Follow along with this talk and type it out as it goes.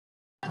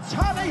It's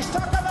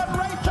Honeysuckle and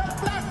Rachel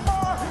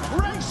Blackmore,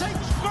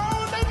 Racing's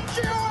golden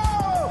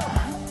duo!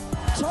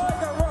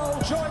 Tiger Roll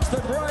joins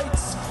the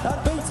greats and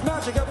beats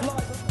Magic of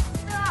Light.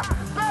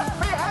 Best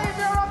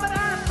behaviour on the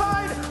near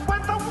side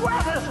with the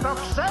wettest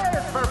of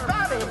saves for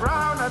Barry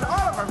Brown and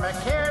Oliver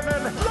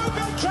McKiernan.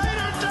 Local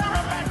trainer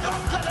Derek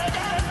McLaughlin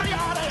again, the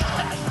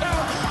honest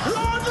now.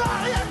 Lord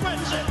Lyon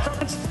wins it from...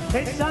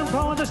 It's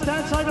Samco on the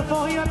stand side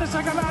before he had the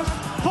second round.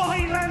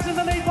 He lands in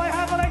the lead by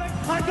half a leg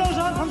and goes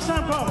on from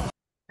Samco.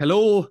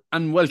 Hello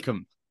and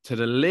welcome to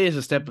the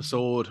latest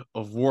episode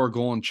of We're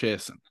Going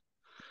Chasing.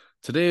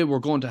 Today we're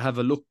going to have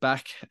a look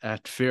back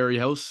at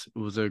Fairyhouse. It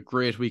was a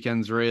great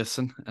weekend's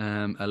racing,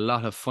 a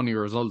lot of funny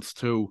results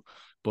too,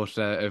 but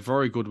a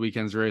very good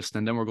weekend's racing.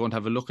 And then we're going to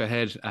have a look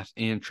ahead at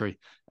Aintree.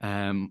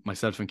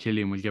 Myself and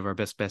Killian will give our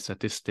best bets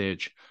at this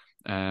stage,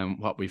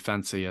 what we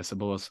fancy, I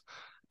suppose.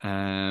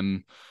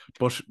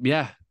 But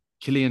yeah,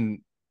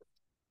 Killian,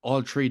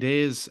 all 3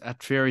 days at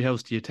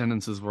Fairyhouse, the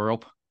attendances were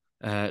up.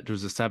 There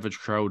was a savage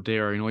crowd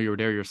there. I know you were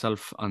there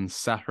yourself on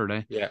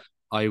Saturday. Yeah.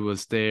 I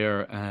was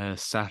there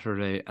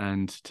Saturday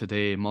and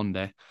today,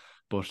 Monday.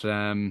 But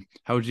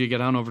how did you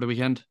get on over the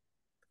weekend?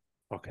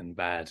 Fucking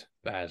bad.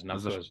 Not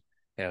Was good. it?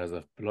 Yeah, it was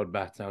a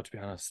bloodbath now, to be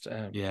honest.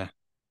 Yeah.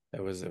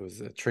 It was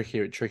a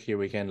tricky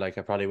weekend. Like,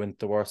 I probably went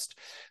the worst.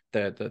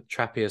 The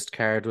trappiest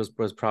card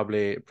was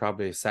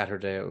probably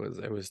Saturday.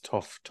 It was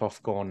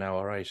tough going now,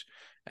 all right.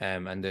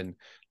 And then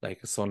like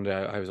Sunday,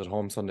 I was at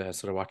home Sunday. I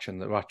started watching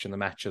the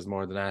matches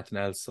more than anything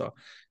else. So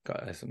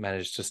I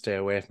managed to stay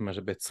away from it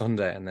a bit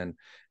Sunday, and then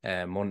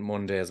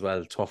Monday as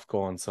well. Tough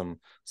going. Some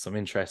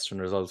interesting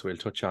results we'll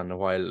touch on in a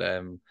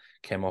while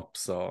came up.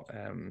 So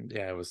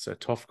yeah, it was a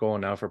tough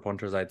going now for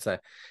punters, I'd say.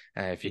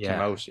 If you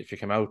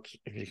came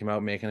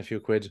out making a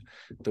few quid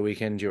the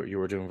weekend, you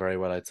were doing very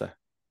well, I'd say.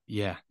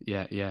 Yeah,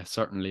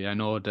 certainly. I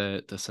know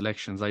the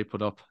selections I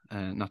put up,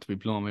 not to be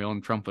blowing my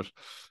own trumpet,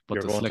 but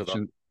You're the going to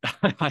selection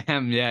I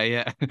am,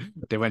 yeah.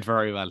 They went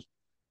very well.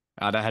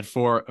 I had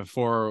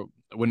four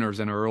winners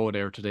in a row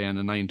there today, and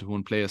a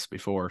 9-1 place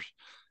before it,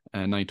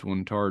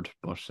 9-1 third,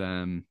 but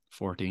 14-1,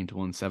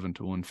 7-1,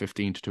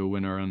 15-2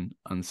 winner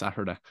on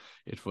Saturday.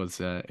 It was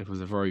a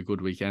very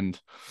good weekend,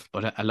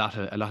 but a lot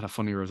of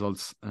funny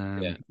results.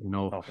 You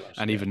know,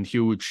 even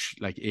huge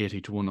like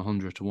 80-1,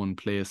 100-1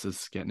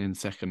 places getting in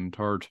second and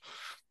third.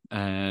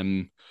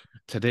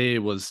 Today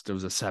there was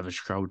a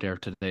savage crowd there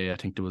today. I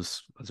think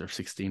was there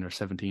 16 or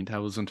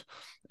 17,000.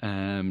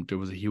 There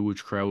was a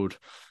huge crowd,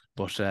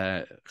 but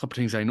a couple of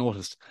things I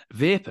noticed.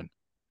 Vaping,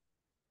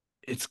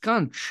 it's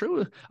gone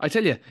through. I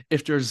tell you,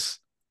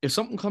 if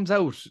something comes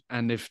out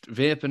and if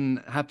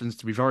vaping happens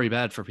to be very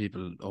bad for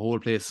people, the whole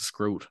place is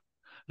screwed.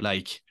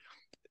 Like,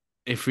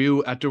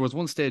 there was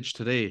one stage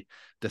today,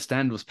 the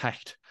stand was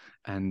packed,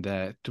 and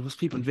there was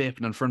people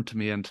vaping in front of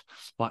me and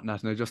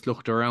whatnot, and I just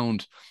looked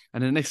around,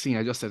 and the next thing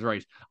I just said,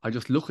 right, I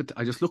just looked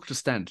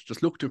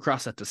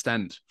across at the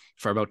stand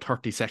for about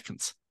 30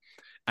 seconds,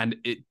 and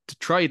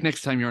try it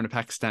next time you're in a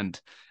packed stand,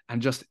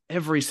 and just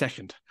every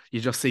second you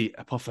just see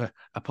a puff of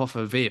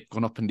vape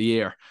going up in the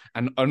air,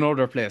 and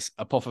another place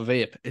a puff of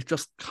vape. It's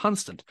just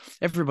constant.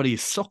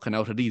 Everybody's sucking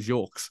out of these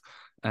yokes,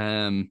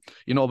 you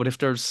know. But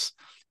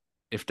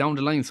if down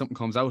the line something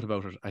comes out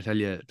about it, I tell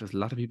you, there's a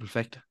lot of people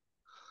affected.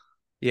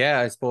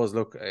 Yeah, I suppose.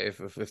 Look, if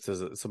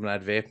there's someone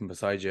had vaping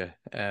beside you,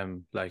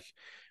 like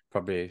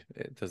probably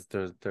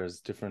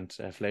there's different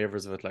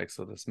flavors of it. Like,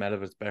 so the smell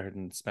of it's better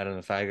than smelling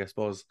a fag, I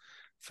suppose,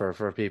 for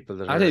people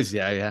that That is,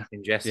 yeah,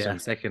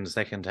 ingesting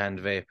second hand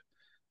vape.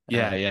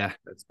 Yeah.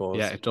 I suppose.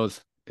 Yeah, it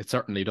does. It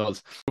certainly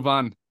does. Move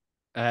on.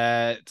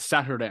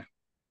 Saturday.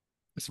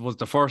 This was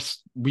the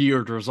first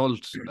weird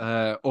result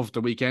of the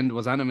weekend.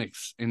 Was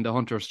Animix in the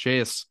Hunter's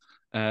Chase.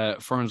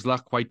 Ferns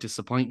Lock quite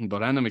disappointing,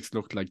 but Animix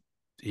looked like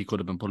he could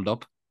have been pulled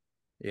up.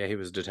 Yeah, he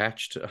was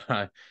detached.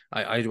 I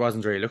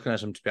wasn't really looking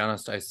at him, to be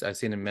honest. I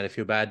seen him made a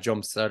few bad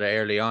jumps out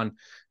early on,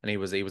 and he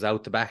was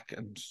out the back,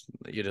 and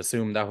you'd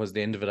assume that was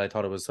the end of it. I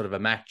thought it was sort of a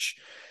match.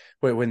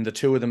 When the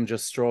two of them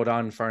just strode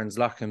on, Ferns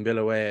Lock and Bill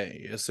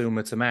away, you assume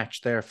it's a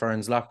match there.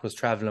 Ferns Lock was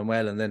travelling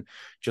well, and then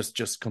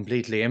just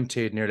completely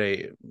emptied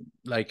nearly,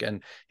 like,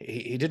 and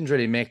he didn't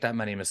really make that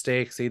many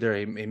mistakes either.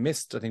 He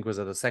missed, I think, was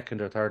at the second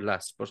or third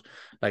last, but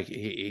like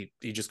he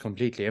just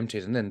completely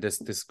emptied. And then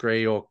this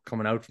grey oak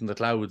coming out from the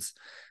clouds,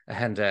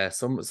 and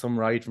some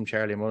ride from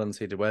Charlie Mullins.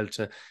 He did well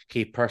to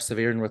keep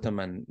persevering with him,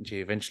 and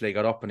he eventually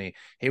got up, and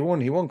he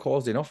won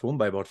close enough, won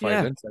by about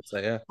 5 minutes, I'd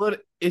say. Yeah,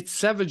 but it's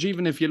savage.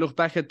 Even if you look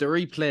back at the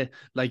replay,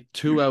 like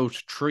 2 out,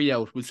 3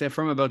 out, we'll say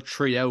from about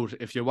 3 out,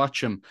 if you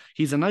watch him,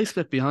 he's a nice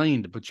bit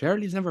behind, but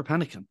Charlie's never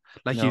panicking.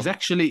 Like, no. He's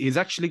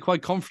actually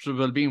quite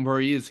comfortable being where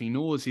he is. He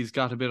knows he's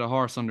got a bit of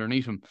horse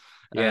underneath him.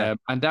 Yeah,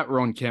 and that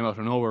run came out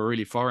of nowhere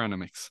really for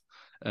Animix.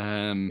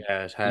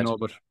 Yeah, it had. You know,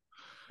 but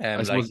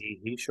like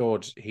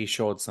he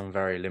showed some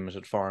very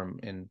limited form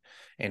in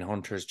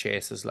Hunter's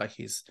Chases. Like,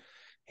 he's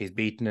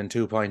beaten in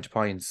 2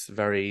 points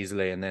very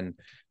easily, and then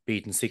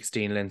beaten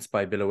 16 lengths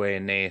by Billaway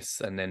and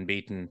Nace, and then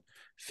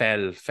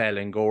fell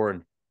in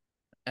Goran.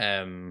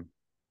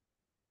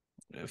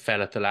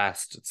 Fell at the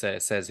last.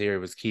 It says here he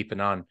was keeping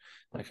on,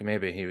 Like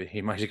maybe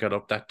he might have got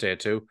up that day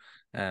too.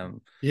 Yeah,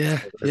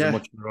 So there's a yeah.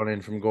 much run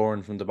in from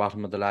Goran from the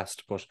bottom of the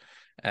last, but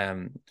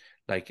um,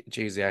 like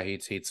geez, yeah,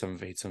 he'd some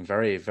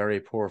very very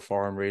poor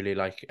form really.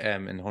 Like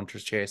in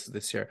Hunter's Chase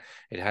this year,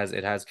 it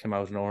has come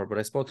out of nowhere. But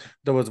I suppose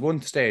there was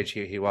one stage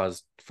he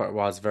was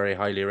very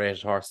highly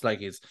rated horse. Like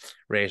he's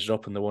rated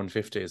up in the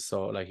 150s,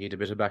 so like he had a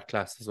bit of back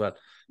class as well.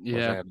 But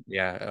Yeah.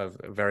 yeah,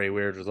 a very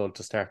weird result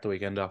to start the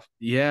weekend off.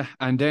 Yeah,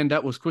 and then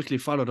that was quickly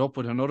followed up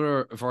with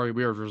another very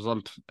weird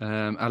result.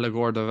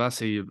 Allegor de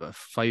Vassi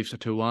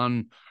 5-2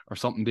 on or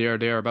something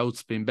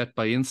thereabouts being bet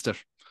by Instat.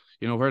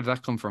 You know, where did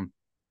that come from?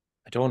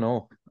 I don't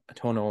know. I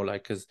don't know,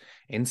 like, because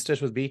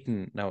Instit was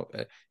beaten. Now,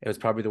 it was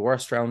probably the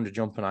worst round of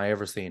jumping I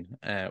ever seen.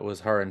 It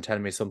was her and Tell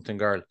Me Something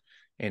Girl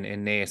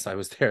in Nace. I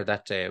was there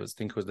that day. I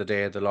think it was the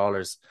day of the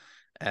Lawlers.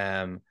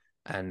 And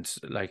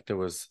like it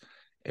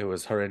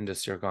was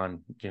horrendous. You're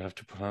gone. You have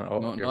to put on. Oh,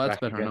 No, you're no, that's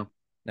back better again. now.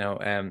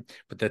 Now,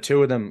 but the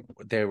two of them,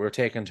 they were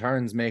taking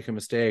turns making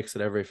mistakes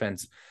at every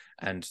fence,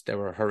 and they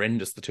were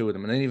horrendous, the two of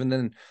them. And then even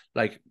then,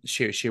 like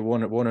she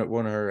won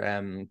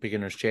her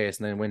beginner's chase,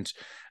 and then went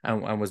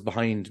and was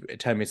behind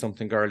Tell Me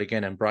Something Girl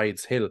again, and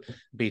Bride's Hill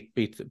beat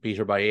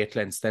her by 8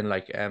 lengths. Then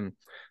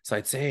so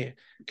I'd say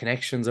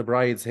Connections of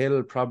Bride's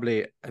Hill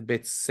probably a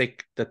bit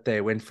sick that they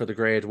went for the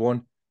grade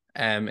one.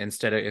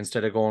 Instead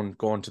of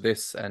going to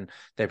this, and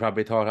they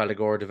probably thought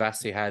Allegor de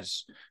Vassi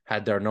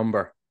had their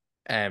number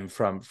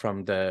from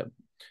the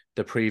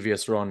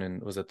previous run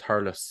in, was it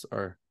Thurles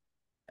or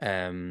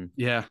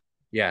Yeah,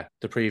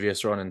 the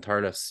previous run in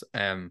Thurles,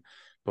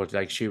 but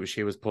like she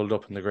was pulled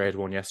up in the grade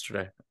one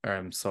yesterday,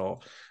 so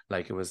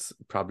like it was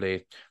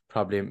probably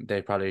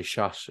they probably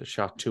shot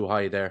too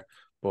high there,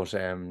 but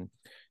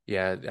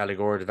yeah,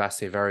 Allegor de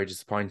Vassi very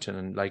disappointing,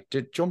 and like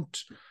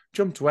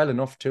jumped well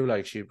enough too.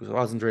 Like she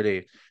wasn't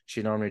really,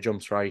 she normally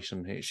jumps right,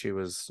 and she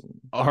was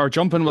her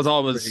jumping was pretty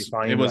always, it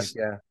fine. Like was,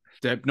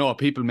 yeah, no,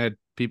 people made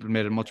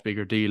a much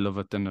bigger deal of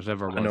it than it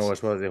ever I know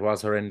was. it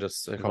was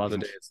horrendous a It couple of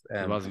wasn't. days.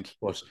 It wasn't.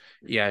 But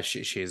yeah,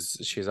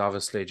 she's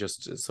obviously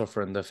just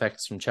suffering the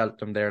effects from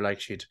Cheltenham there. Like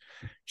she'd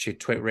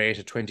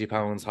rated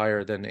 £20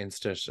 higher than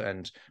Instit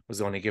and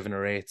was only given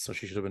her 8, so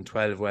she should have been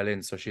 12 well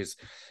in. So she's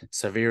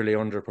severely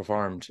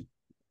underperformed.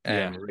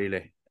 Yeah.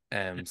 Really.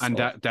 And So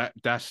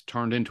that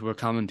turned into a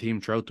common theme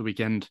throughout the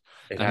weekend.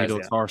 it Any of has, those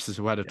yeah. horses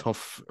who had a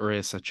tough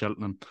race at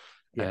Cheltenham,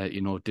 Yeah.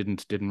 you know,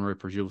 didn't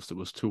reproduce. It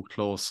was too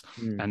close.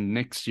 Mm. And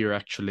next year,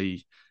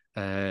 actually,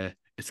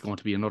 it's going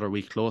to be another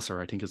week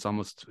closer. I think it's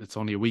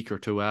only a week or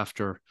two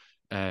after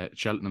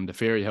Cheltenham. The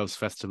Fairyhouse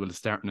Festival is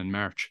starting in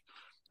March,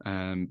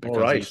 because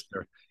right.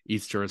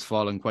 Easter is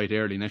falling quite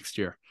early next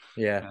year.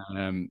 Yeah.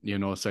 You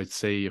know, so I'd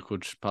say you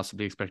could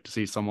possibly expect to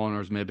see some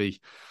owners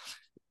maybe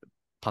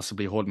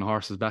possibly holding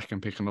horses back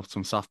and picking up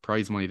some soft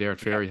prize money there at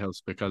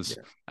Fairyhouse, because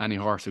any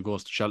horse who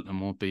goes to Cheltenham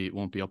won't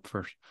be up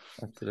for it.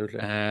 Absolutely.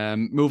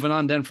 Moving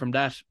on then from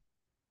that,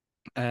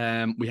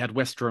 we had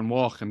Western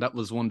Walk, and that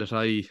was one that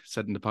I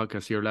said in the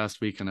podcast here last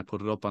week, and I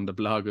put it up on the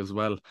blog as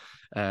well.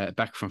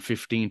 Back from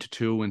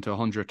 15-2 into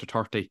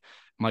 100-30.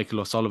 Michael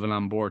O'Sullivan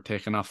on board,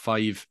 taking off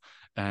 5.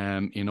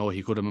 You know,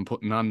 he could have been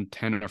putting on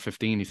 10 or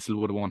 15, he still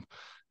would have won.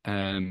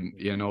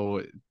 You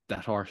know,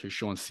 that horse has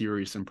shown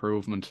serious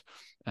improvement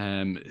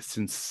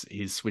since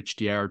he's switched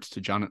yards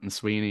to Jonathan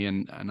Sweeney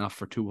and off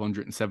for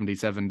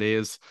 277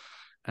 days.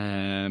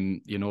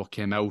 You know,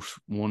 came out,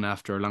 won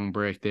after a long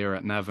break there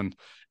at Navan,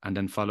 and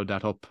then followed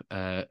that up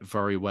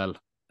very well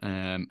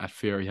at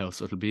Fairyhouse.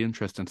 So it'll be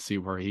interesting to see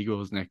where he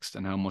goes next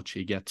and how much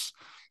he gets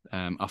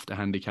off the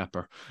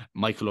handicapper.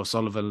 Michael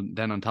O'Sullivan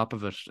then on top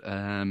of it,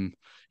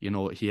 you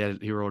know,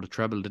 he rode a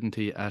treble, didn't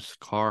he, at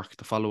Cork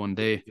the following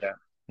day.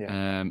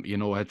 Yeah. You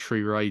know, had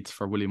 3 rides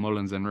for Willie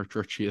Mullins and Rich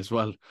Ritchie as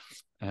well.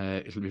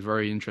 It'll be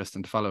very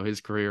interesting to follow his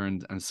career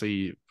and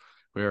see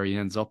where he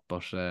ends up.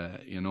 But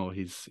you know,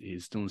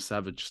 he's doing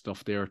savage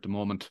stuff there at the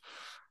moment.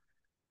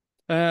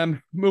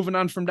 Moving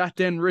on from that,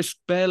 then Risk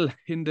Bell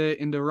in the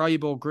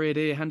Rybo Grade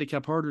A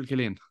handicap hurdle,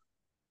 Killian.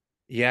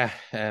 Yeah,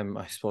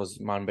 I suppose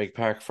Monbeg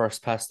Park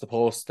first past the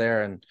post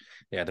there, and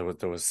yeah, there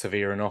was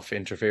severe enough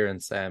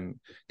interference. I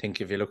think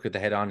if you look at the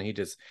head on, he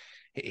just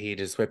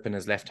whipping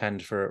his left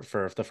hand for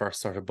the first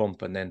sort of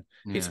bump, and then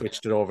he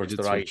switched it over to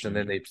the right, and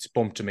then they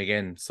bumped him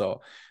again. So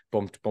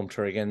bumped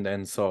her again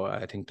then. So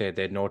I think they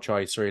had no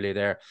choice really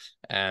there.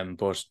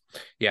 But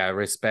yeah,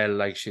 Rispel,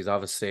 like she's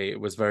obviously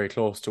was very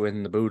close to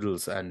winning the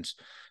Boodles, and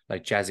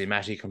like Jazzy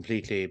Matty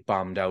completely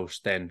bombed out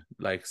then.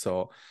 Like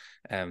so.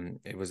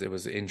 It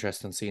was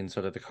interesting seeing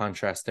sort of the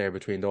contrast there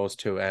between those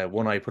two.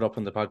 One I put up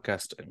on the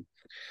podcast,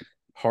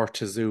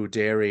 Hortazoo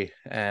Dairy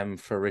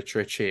for Rich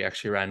Ritchie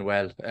actually ran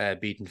well,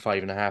 beating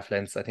 5.5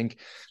 lengths. I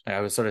think I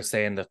was sort of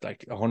saying that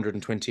like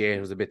 128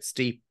 was a bit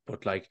steep,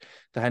 but like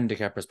the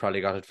handicappers probably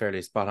got it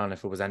fairly spot on.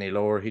 If it was any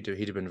lower, he'd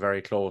have been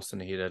very close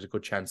and he'd had a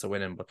good chance of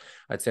winning. But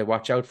I'd say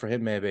watch out for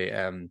him maybe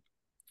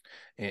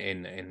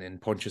in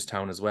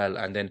Punchestown as well.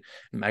 And then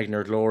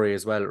Magner Glory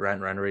as well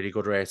ran a really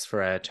good race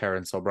for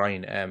Terence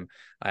O'Brien.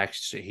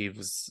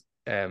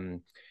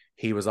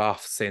 He was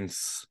off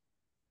since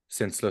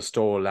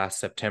Listowel last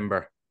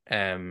September.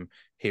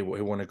 he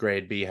won a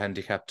Grade B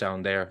handicap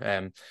down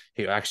there.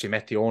 He actually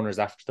met the owners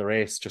after the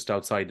race just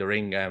outside the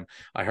ring.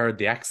 I heard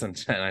the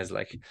accent and I was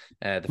like,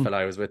 the fellow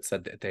I was with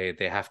said that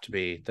they have to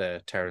be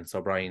the Terence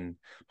O'Brien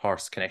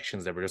horse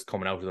connections. They were just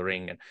coming out of the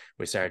ring, and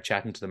we started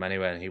chatting to them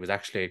anyway. And he was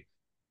actually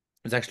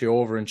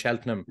over in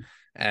Cheltenham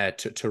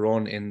to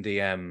run in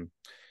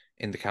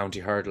the county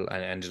hurdle,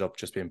 and ended up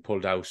just being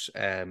pulled out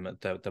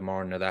the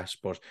morning of that.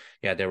 But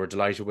yeah, they were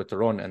delighted with the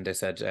run, and they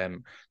said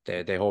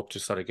they hope to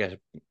sort of get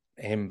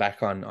him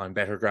back on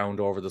better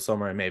ground over the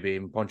summer, and maybe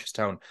even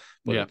Punchestown.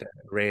 But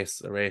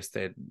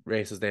the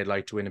races they'd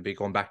like to win and be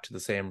going back to the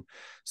same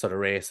sort of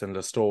race in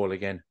Listowel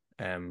again.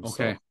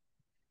 Okay. So,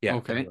 yeah,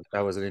 Okay.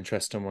 that was an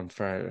interesting one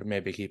for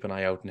maybe keep an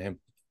eye out on him.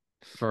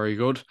 Very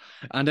good.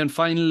 And then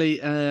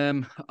finally,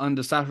 on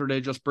the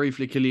Saturday, just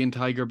briefly, Killian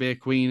Tiger Bay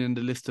Queen in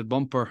the listed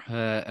bumper,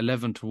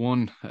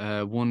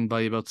 11-1, won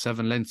by about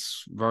 7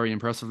 lengths, very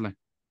impressively.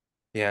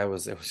 Yeah, it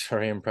was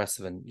very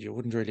impressive, and you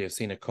wouldn't really have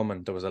seen it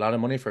coming. There was a lot of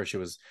money for her. She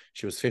was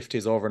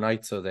 50s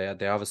overnight, so they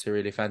obviously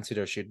really fancied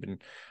her. She'd been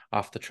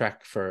off the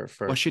track for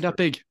Was she that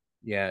big?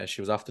 Yeah,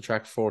 she was off the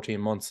track 14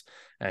 months.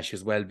 She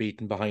was well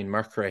beaten behind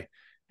Mercury,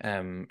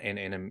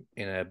 in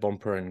a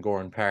bumper in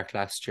Goran Park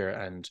last year,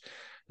 and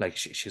like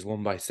she's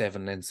won by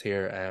 7 lengths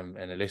here,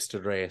 in a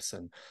listed race,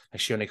 and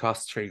like she only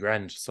cost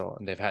 $3,000. So,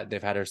 and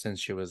they've had her since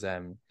she was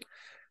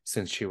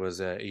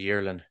a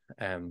yearling.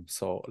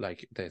 So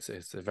like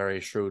it's a very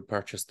shrewd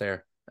purchase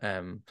there.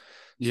 So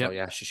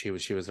yeah, she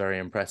was very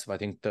impressive. I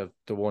think the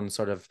one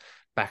sort of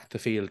back the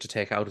field to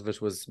take out of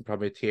it was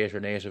probably Theatre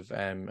Native.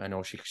 I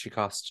know she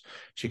cost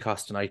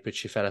a night, but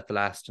she fell at the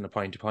last in a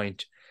point to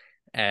point.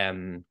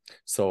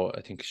 So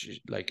I think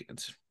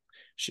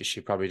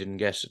she probably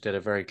did a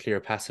very clear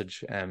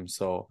passage.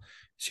 So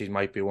she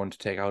might be one to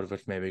take out of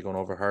it, maybe going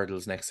over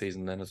hurdles next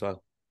season then as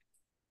well.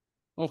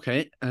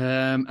 Okay,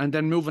 and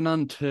then moving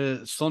on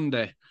to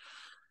Sunday,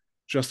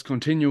 just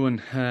continuing,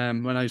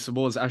 when I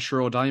suppose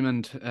Asher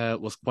O'Diamond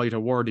was quite a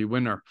worthy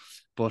winner,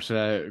 but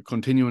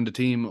continuing the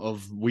theme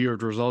of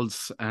weird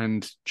results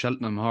and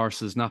Cheltenham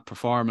horses not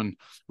performing,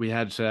 we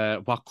had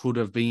what could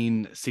have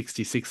been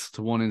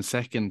 66-1 in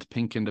second,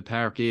 Pink in the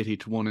Park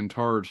 80-1 in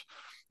third.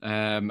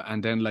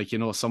 And then, like, you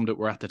know, some that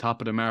were at the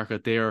top of the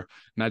market there,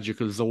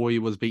 Magical Zoe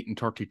was beaten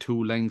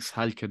 32 lengths,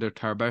 Halka de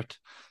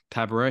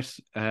Tabaret,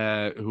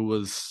 who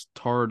was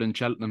third in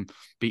Cheltenham,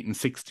 beaten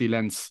 60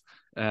 lengths,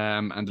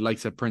 and the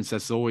likes of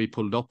Princess Zoe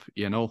pulled up,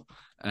 you know,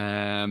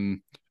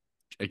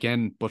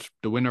 again, but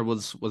the winner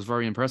was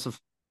very impressive.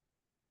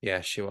 Yeah,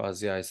 she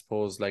was. Yeah, I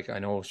suppose, like, I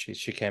know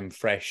she came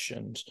fresh,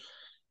 and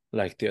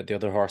like the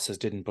other horses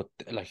didn't, but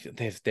like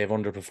they've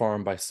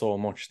underperformed by so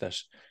much that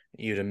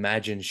you'd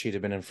imagine she'd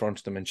have been in front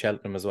of them in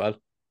Cheltenham as well.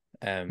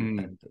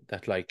 And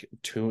that like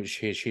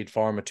she'd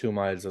form at 2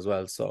 miles as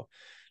well. So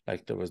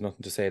like there was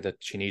nothing to say that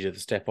she needed to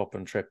step up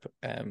and trip.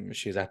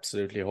 She's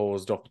absolutely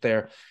hosed up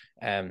there.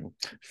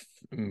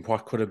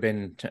 What could have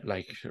been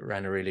like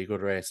ran a really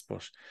good race,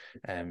 but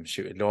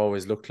it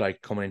always looked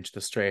like coming into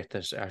the straight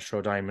that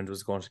Astro Diamond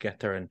was going to get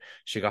there, and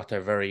she got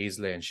there very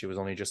easily, and she was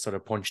only just sort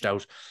of punched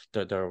out.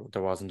 There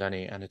wasn't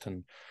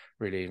anything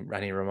really,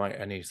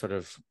 any sort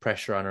of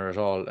pressure on her at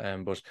all.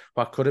 But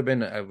what could have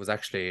been, it was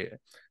actually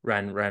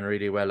ran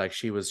really well. Like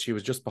she was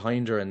just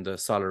behind her in the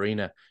Sol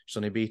Arena. She's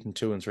only beaten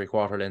 2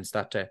 3/4 lengths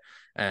that day.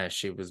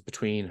 She was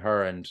between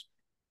her and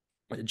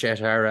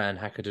Jet Ara and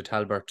Haka de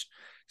Talbert,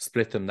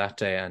 split them that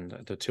day, and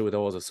the two of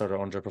those have sort of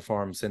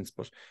underperformed since.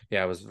 But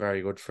yeah, it was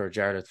very good for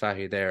Jarlath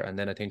Fahy there. And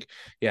then I think,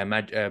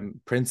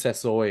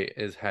 Princess Zoe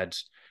had,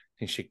 I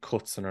think she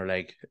cuts on her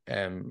leg,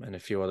 and a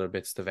few other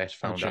bits the vet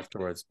found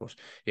afterwards. But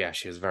yeah,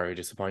 she was very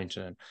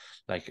disappointed. And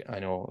like, I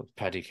know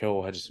Paddy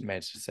Keogh had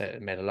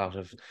made a lot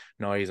of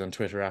noise on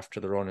Twitter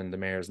after the run in the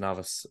Mayor's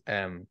Novice.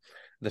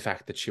 The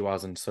fact that she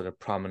wasn't sort of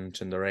prominent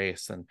in the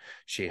race, and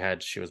she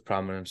was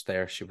prominent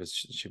there. She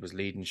was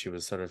leading. She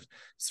was sort of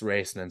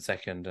racing in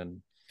second,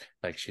 and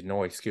like she'd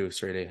no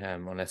excuse really,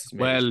 unless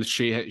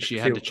she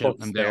had the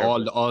Cheltenham there,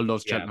 all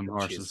those Cheltenham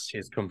horses.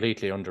 She's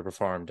completely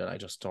underperformed, and I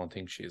just don't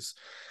think there's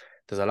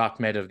a lot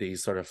made of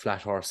these sort of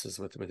flat horses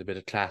with a bit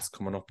of class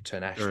coming up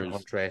to national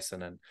hunt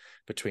racing, and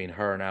between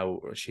her now,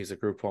 she's a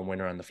Group 1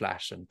 winner in the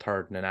Flash and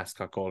third in an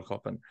Ascot Gold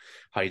Cup and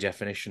High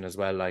Definition as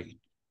well. Like,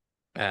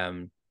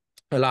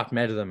 a lot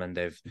made of them, and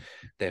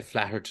they've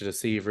flattered to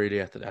deceive really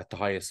at the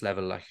highest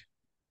level. Like,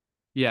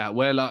 yeah,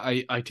 well,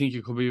 I think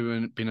you could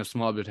be being a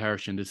small bit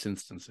harsh in this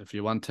instance. If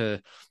you want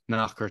to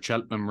knock her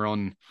Cheltenham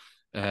run,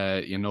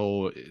 you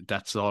know,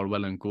 that's all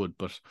well and good,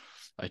 but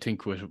I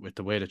think with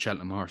the way the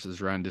Cheltenham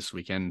horses ran this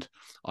weekend,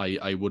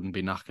 I wouldn't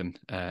be knocking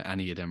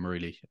any of them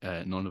really,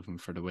 none of them,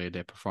 for the way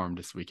they performed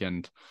this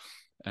weekend.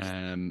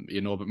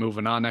 You know, but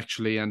moving on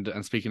actually,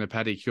 and speaking of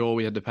Paddy Keogh,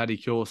 we had the Paddy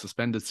Keogh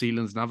Suspended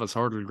Ceilings Novice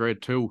Hurdle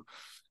Grade 2,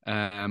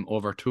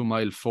 over 2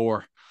 mile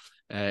 4.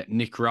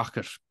 Nick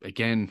Rocket,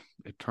 again,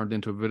 it turned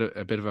into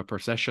a bit of a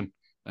procession,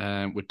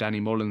 with Danny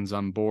Mullins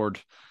on board.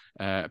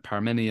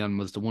 Parmenion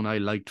was the one I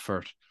liked for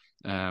it,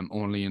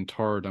 only in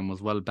third, and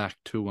was well back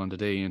 2 on the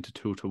day into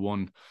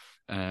 2-1.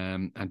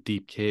 And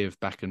Deep Cave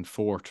back in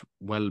fourth,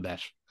 well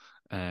bet.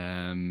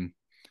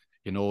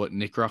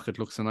 Nick Rocket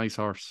looks a nice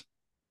horse.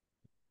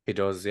 He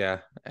does, yeah.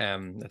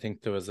 I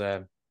think there was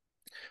a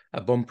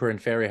bumper in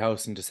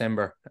Fairyhouse in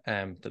December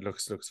that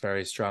looks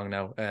very strong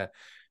now.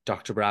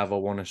 Dr. Bravo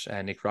won it.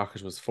 Nick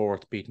Rocket was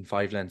fourth, beating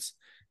 5 lengths.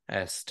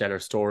 Stellar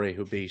Story,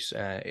 who beat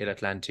Il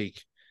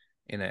Atlantique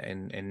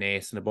in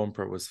Nace in a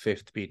bumper, was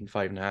fifth, beating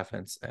 5.5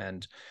 lengths.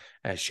 And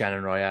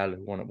Shannon Royale,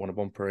 who won a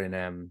bumper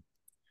in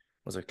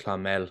was it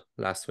Clonmel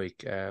last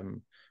week,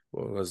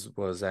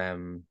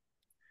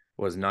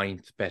 was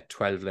ninth, bet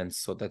 12 lengths.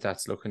 So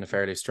that's looking a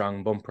fairly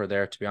strong bumper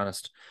there, to be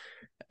honest.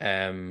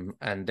 And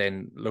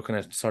then looking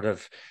at sort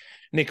of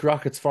Nick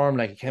Rocket's form,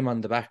 like he came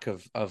on the back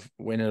of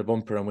winning a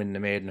bumper and winning the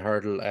maiden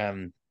hurdle.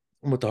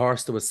 With the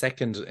horse that was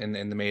second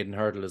in the maiden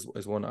hurdle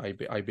is one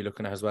I'd be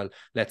looking at as well.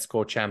 Let's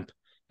Go Champ.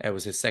 It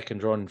was his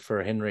second run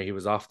for Henry. He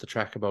was off the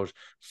track about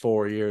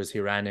 4 years. He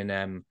ran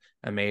in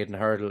a maiden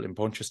hurdle in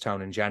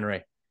Punchestown in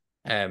January.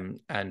 And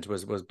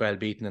was well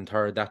beaten in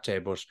third that day,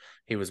 but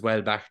he was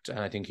well backed, and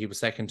I think he was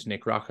second to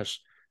Nick Rocket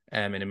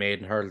in a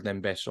maiden hurdle,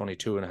 then bet only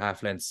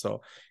 2.5 lengths.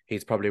 So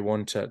he's probably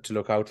one to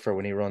look out for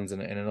when he runs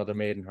in another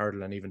maiden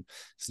hurdle and even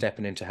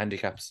stepping into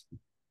handicaps.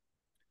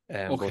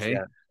 Okay. But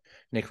yeah,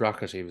 Nick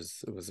Rocket, it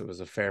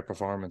was a fair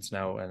performance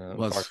now, and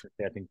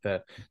unfortunately I think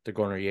the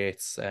Gunnar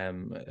Yates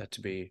had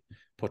to be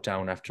put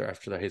down after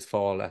his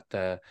fall at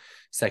the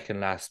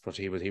second last, but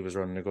he was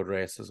running a good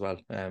race as well.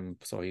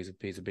 So he's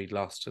a big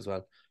loss as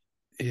well.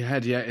 Yeah,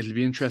 it'll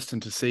be interesting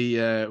to see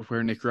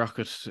where Nick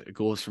Rocket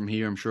goes from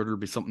here. I'm sure there'll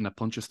be something at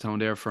Punchestown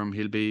there for him.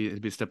 He'll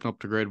be stepping up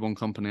to Grade 1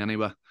 company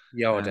anyway.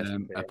 Yeah,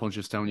 definitely. At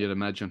Punchestown, you'd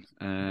imagine.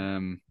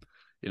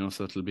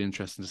 So it'll be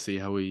interesting to see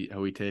how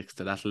he takes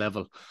to that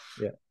level.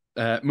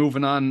 Yeah.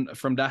 Moving on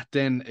from that,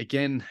 then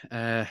again,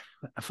 a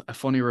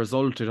funny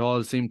result. It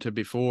all seemed to,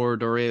 before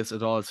the race,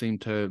 it all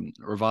seemed to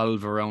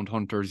revolve around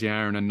Hunter's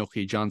Yarn and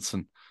Nucky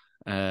Johnson.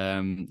 A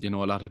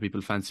lot of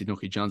people fancied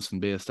Nucky Johnson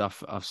based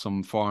off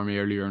some form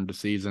earlier in the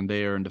season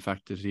there, and the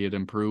fact that he had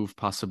improved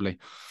possibly.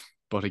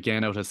 But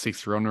again, out of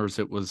 6 runners,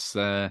 it was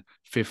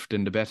fifth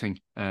in the betting,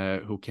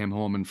 who came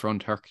home in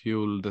front.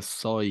 Hercule de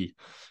Soy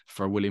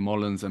for Willie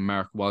Mullins and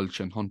Mark Walsh,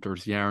 and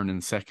Hunter's Yarn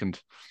in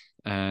second.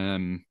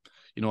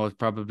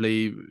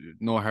 Probably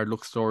no hard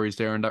luck stories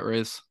there in that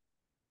race.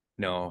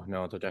 No,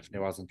 there definitely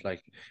wasn't.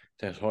 Like,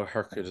 that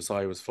Hercule de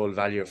Soy was full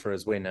value for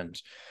his win, and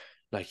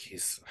like he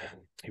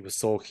was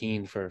so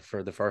keen for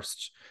the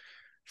first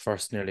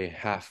nearly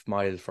half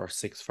mile for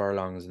 6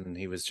 furlongs, and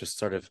he was just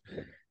sort of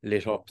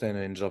lit up. Then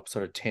ended up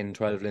sort of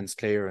 10-12 lengths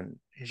clear, and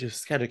he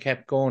just kind of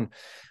kept going.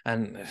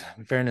 And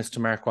in fairness to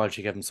Mark Walsh,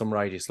 he gave him some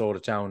ride. He slowed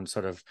it down,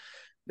 sort of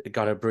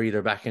got a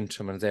breather back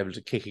into him, and was able to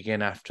kick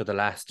again after the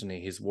last, and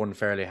he's won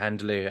fairly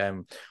handily.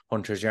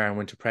 Hunter's Yarn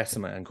went to press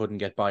him and couldn't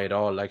get by at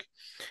all. Like,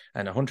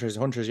 and Hunter's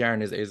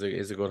Yarn is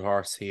a good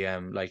horse. He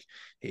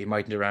he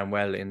mightn't have ran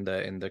well in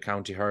the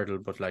county hurdle,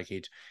 but like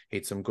he'd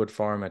some good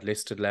form at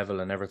listed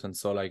level and everything.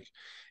 So like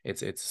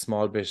it's a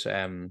small bit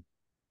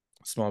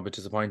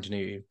disappointing.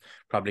 He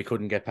probably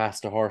couldn't get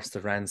past a horse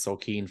that ran so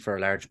keen for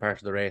a large part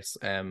of the race.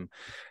 I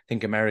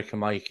think American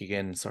Mike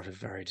again, sort of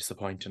very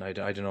disappointing. I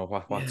don't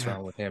know what's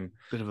wrong with him.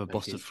 Bit of a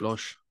busted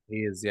flush. He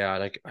is, yeah.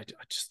 Like I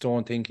just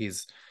don't think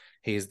he's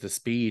the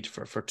speed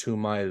for 2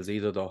 miles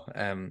either though.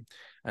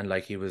 And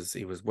like he was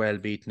well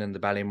beaten in the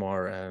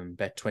Ballymore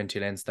bet 20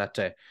 lengths that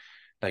day.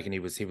 Like, and he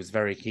was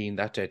very keen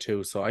that day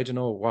too. So I don't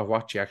know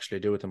what you actually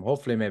do with him.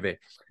 Hopefully, maybe.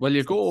 Well,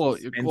 you go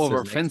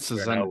over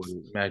fences and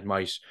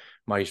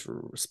might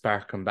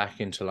spark him back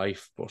into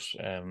life. But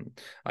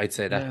I'd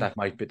say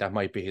that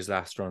might be his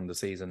last run of the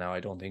season now. I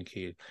don't think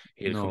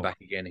he'll come back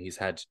again. He's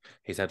had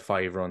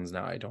 5 runs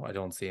now. I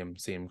don't see him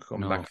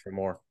coming back for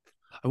more.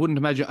 I wouldn't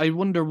imagine. I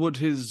wonder,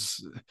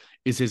 is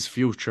his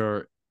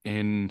future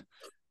in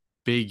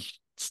big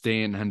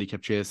staying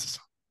handicap chases?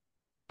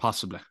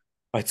 Possibly.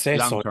 I'd say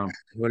so. Term.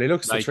 Well, he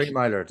looks the 3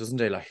 miler,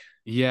 doesn't he? Like,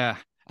 yeah,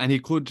 and he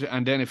could,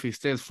 and then if he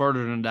stays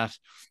further than that,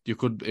 you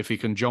could, if he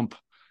can jump.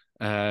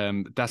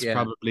 That's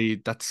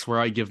where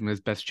I give him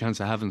his best chance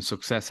of having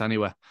success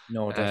anyway.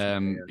 No,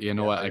 definitely.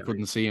 I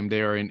couldn't see him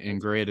there in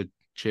graded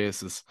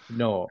chases.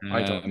 No,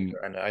 I don't either.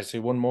 And I see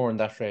one more in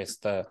that race,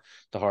 the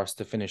horse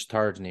that finished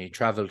third, and he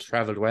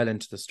travelled well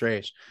into the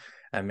straight,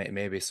 and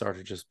maybe sort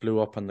of just blew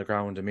up on the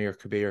ground. Amir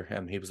Kabir,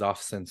 he was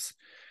off since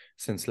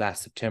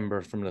last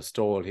September from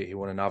Listowel. He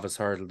won a novice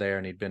hurdle there,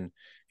 and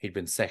he'd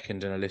been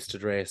second in a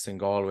listed race in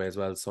Galway as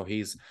well. So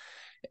he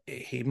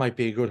might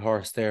be a good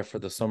horse there for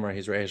the summer.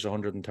 He's raised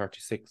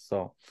 136,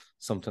 so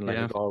something like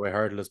a Galway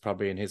hurdle is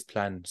probably in his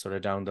plan sort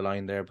of down the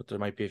line there. But there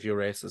might be a few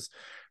races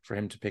for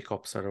him to pick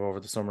up sort of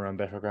over the summer on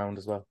better ground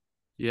as well.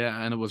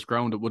 Yeah, and it was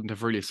ground that wouldn't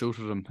have really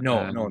suited him.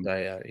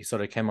 He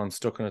sort of came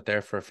unstuck in it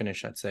there for a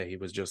finish. I'd say he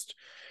was just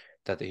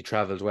that he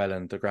travelled well,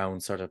 and the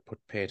ground sort of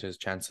paid his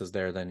chances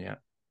there then, yeah.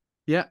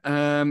 Yeah,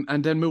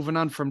 and then moving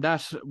on from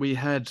that, we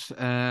had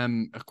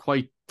a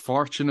quite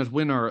fortunate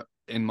winner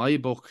in my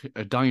book,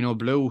 a Dino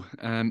Blue,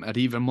 at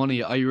even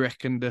money. I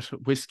reckon that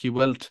Whiskey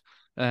Welt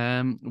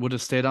would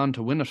have stayed on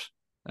to win it.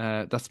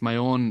 That's my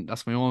own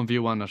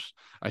view on it.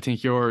 I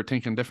think you're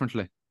thinking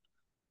differently.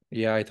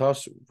 Yeah, I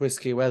thought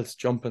Whiskey Wells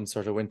jumping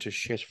sort of went to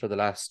shit for the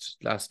last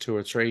two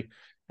or three.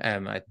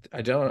 I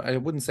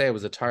wouldn't say it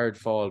was a tired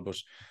fall, but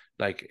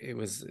like it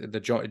was it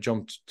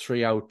jumped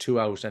 3 out, 2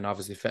 out, and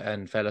obviously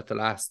fell at the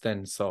last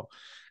then. So,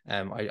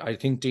 I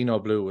think Dino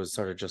Blue was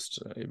sort of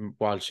just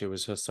while she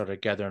was just sort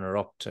of gathering her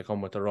up to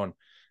come with the run.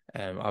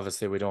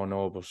 Obviously we don't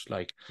know, but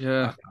like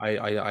Yeah,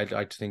 I'd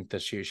like to think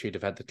that she'd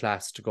have had the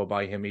class to go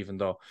by him, even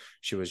though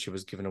she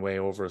was given away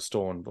over a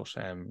stone. But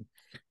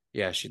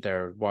yeah,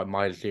 they're what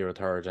mile clear of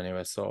third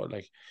anyway. So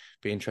like,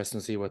 be interesting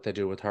to see what they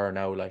do with her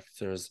now. Like,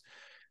 there's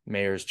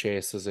Mayor's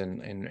chases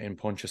in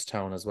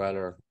Punchestown as well,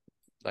 or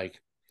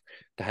like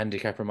the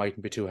handicapper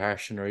mightn't be too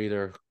harsh on her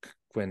either.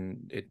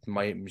 When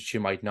she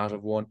might not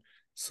have won.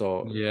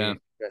 So it'll yeah, be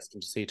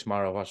interesting to see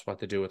tomorrow what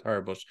they do with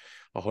her. But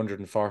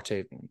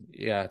 140,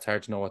 yeah, it's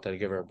hard to know what they'll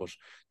give her. But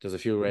there's a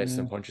few races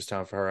in yeah,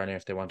 Punchestown for her, and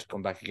if they want to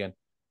come back again.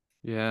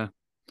 yeah.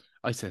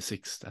 I say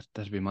 6.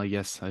 That'd be my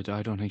guess. I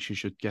don't think she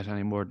should get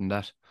any more than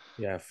that.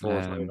 Yeah,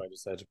 4 5, Um, I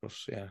just said, but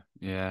yeah.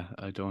 yeah,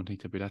 I don't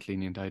think they'll be that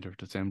lenient either. At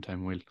the same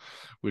time,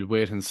 we'll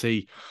wait and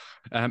see.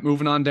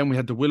 Moving on, then we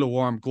had the Willow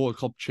Worm Gold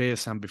Cup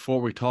chase, and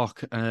before we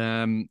talk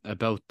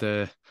about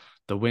the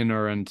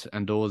winner and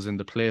those in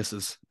the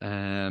places,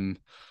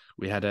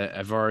 we had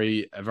a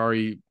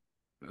very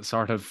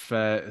sort of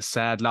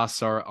sad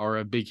loss or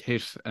a big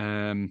hit,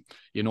 in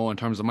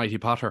terms of Mighty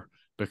Potter,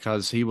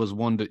 because he was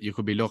one that you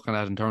could be looking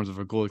at in terms of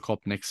a Gold Cup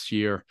next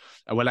year.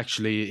 Well,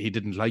 actually, he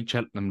didn't like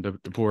Cheltenham, the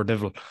poor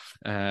devil,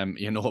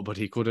 but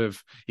he could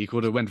have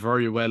went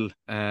very well,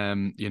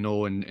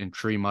 in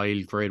 3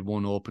 mile Grade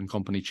 1 Open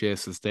Company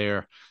chases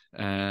there,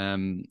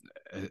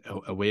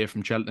 away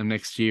from Cheltenham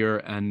next year,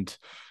 and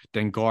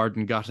then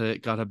Gordon got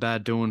a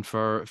bad doing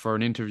for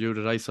an interview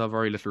that I saw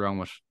very little wrong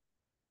with.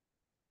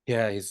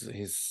 Yeah, he's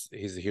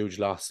a huge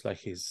loss. Like,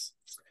 he's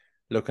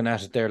looking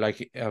at it there,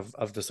 like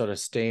of the sort of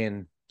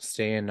staying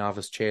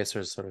novice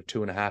chasers, sort of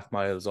 2.5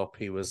 miles up.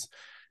 He was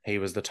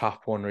the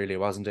top one, really,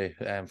 wasn't he?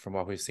 From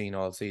what we've seen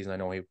all season. I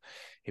know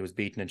he was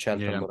beaten in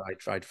Cheltenham, Yeah,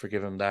 but I'd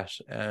forgive him that.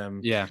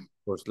 yeah,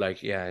 But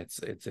like, yeah,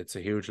 it's a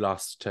huge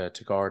loss to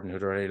Gordon,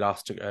 who'd already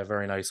lost a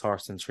very nice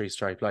horse in Three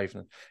Stripe Life,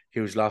 and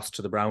huge loss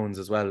to the Browns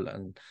as well.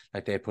 And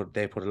like, they put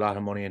a lot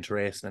of money into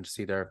racing, and to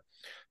see their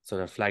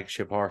sort of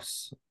flagship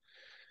horse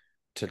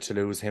to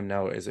lose him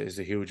now is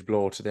a huge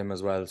blow to them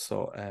as well.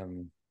 So our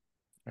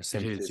it is.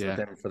 sympathies with Yeah,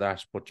 them for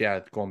that. But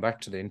yeah, going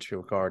back to the interview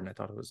with Gordon, I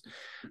thought it was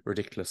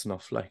ridiculous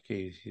enough. Like,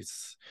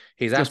 he's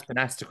just been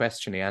asked a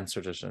question, he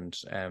answered it, and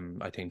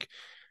I think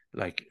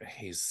like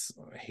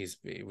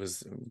it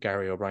was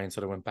Gary O'Brien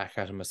sort of went back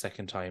at him a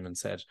second time and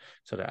said,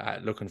 sort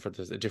of looking for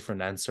a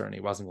different answer, and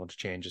he wasn't going to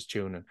change his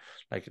tune. And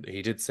like,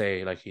 he did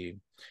say, like, he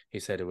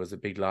said it was a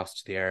big loss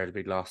to the yard, a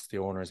big loss to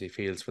the owners. He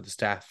feels for the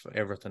staff,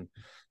 everything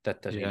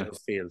that he yeah.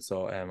 does feel.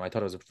 So I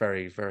thought it was a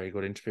very, very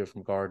good interview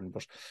from Gordon,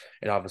 but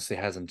it obviously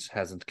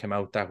hasn't come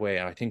out that way.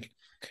 And I think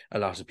a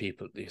lot of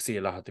people, you see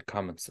a lot of the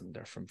comments, and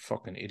they're from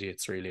fucking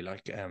idiots, really.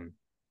 Like,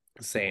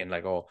 saying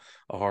like, oh,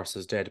 a horse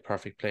is dead, a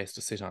perfect place to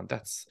sit on.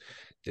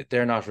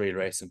 They're not real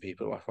racing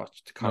people. What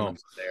the No,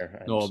 comments there,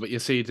 and no, but you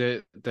see,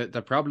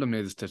 the problem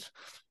is that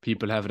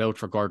people have it out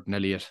for Gordon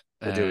Elliott.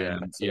 they do, yeah,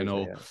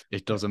 absolutely, yeah,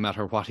 It doesn't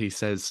matter what he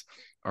says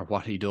or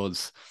what he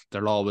does.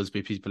 There'll always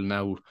be people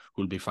now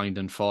who'll be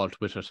finding fault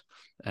with it.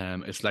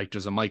 It's like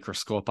there's a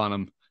microscope on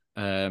him,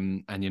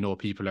 and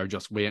people are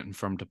just waiting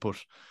for him to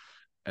put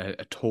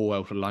a toe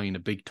out of line, a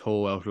big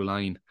toe out of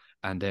line,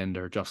 and then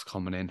they're just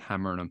coming in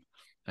hammering him.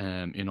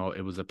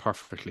 It was a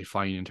perfectly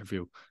fine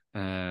interview.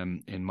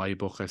 In my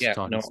book, I yeah,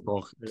 thought no, he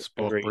spoke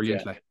agreed, yeah,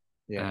 brilliantly.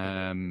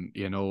 yeah,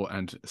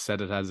 And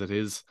said it as it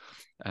is.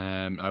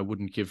 I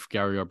wouldn't give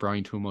Gary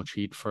O'Brien too much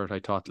heat for it. I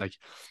thought, like,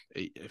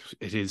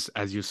 it is,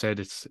 as you said,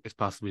 it's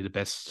possibly the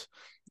best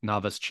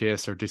novice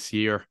chaser this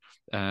year,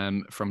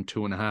 from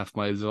 2.5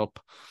 miles up.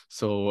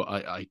 So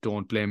I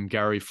don't blame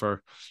Gary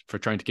for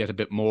trying to get a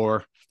bit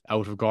more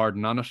out of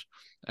Gordon on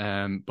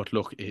it. But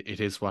look, it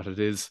is what it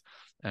is.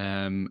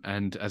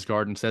 And as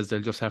Gordon says, they'll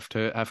just have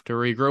to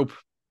regroup.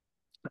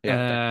 yeah,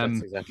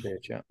 that's Um, exactly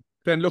it, yeah.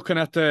 then looking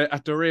at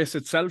the race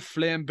itself,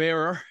 Flame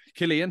Bearer,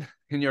 Killian,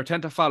 in your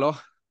 10 to follow,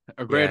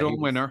 a Grade Yeah, 1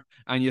 winner,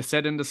 and you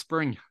said in the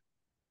spring.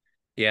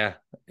 yeah,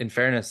 in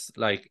fairness,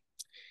 like,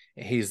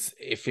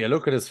 if you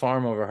look at his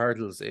form over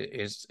hurdles,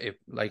 it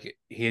like,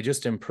 he had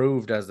just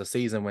improved as the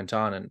season went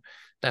on, and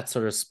that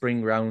sort of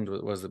spring round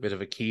was a bit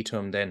of a key to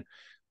him then.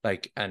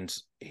 Like, and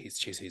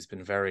he's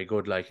been very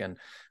good. Like, and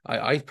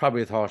I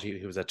probably thought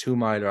he was a 2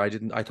 miler.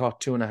 I thought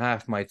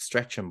 2.5 might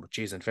stretch him, but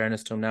geez, in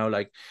fairness to him now,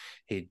 like,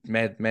 he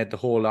made the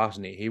whole lot,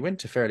 and he went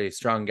to fairly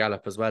strong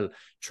gallop as well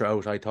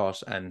throughout, I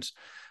thought. And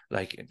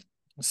like,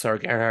 Sir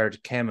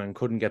Gerhard came and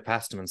couldn't get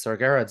past him, and Sir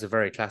Gerhard's a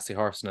very classy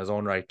horse in his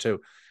own right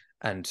too.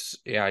 And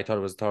yeah, I thought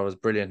it was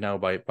brilliant now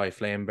by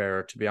Flame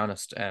Bearer, to be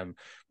honest.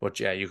 But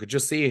yeah, you could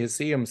just see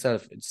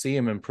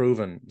him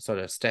improving sort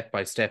of step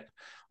by step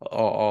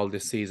all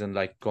this season.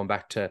 Like, going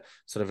back to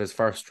sort of his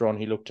first run,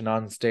 he looked a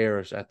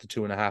non-stayer at the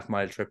 2.5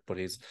 mile trip, but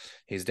he's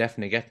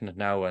definitely getting it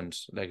now, and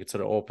like, it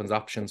sort of opens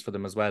options for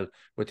them as well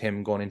with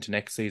him going into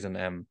next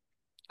season.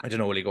 I don't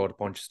know, will he go to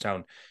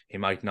Punchestown? He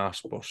might not,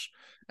 but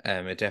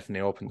it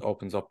definitely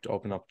opens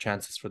up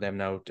chances for them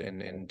now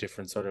in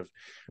different sort of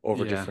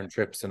over different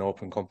trips and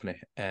open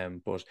company.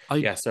 But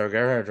Sir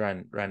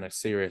Gerhard ran a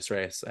serious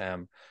race.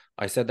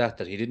 I said that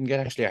he didn't get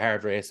actually a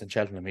hard race in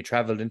Cheltenham. He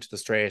travelled into the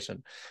straight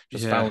and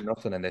just found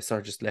nothing, and they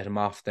sort of just let him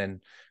off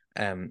then.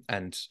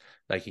 And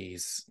like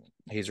he's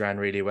ran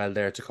really well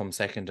there to come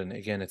second, and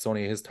again it's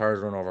only his third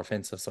run over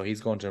Fensa, so he's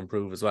going to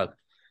improve as well.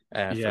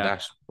 For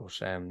that,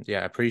 but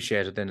I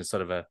appreciate it. Then it's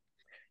sort of a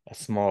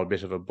small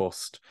bit of a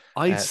bust.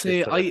 I'd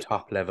say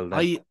top level.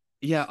 Then.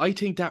 I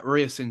think that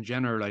race in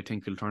general, I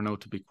think will turn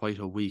out to be quite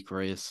a weak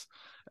race.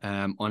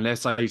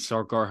 Unless I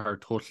saw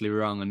Gerhard totally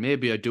wrong, and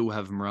maybe I do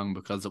have him wrong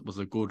because it was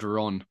a good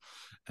run.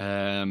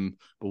 But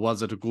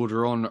was it a good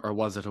run or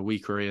was it a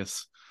weak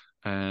race?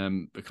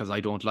 Because I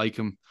don't like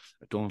him.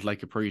 I don't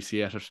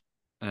appreciate it.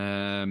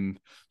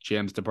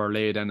 James de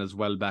Burley then as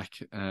well back.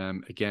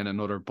 Again,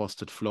 another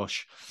busted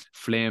flush.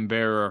 Flame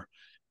Bearer,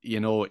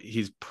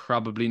 he's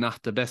probably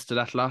not the best of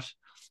that lot,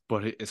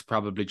 but it's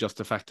probably just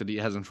the fact that he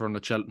hasn't run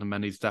at Cheltenham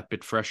and he's that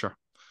bit fresher.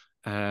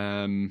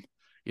 I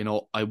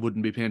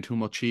wouldn't be paying too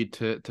much heed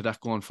to that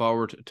going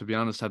forward. To be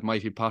honest, had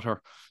Mighty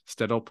Potter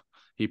stood up,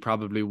 he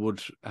probably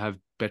would have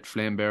bet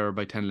Flame Bearer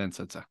by 10 lengths,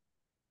 I'd say.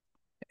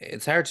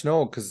 It's hard to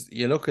know because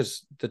you look at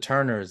the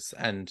Turners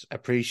and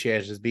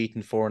Appreciate is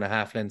beaten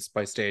 4.5 lengths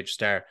by Stage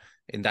Star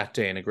in that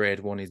day in a Grade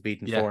 1. He's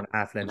beaten 4.5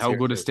 lengths. And how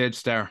good is Stage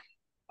Star?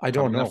 I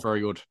don't know. Not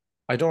very good.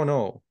 I don't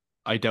know.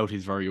 I doubt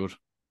he's very good.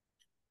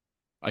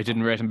 I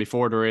didn't rate him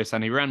before the race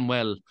and he ran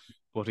well,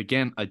 but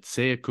again, I'd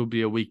say it could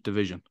be a weak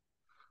division.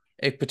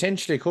 It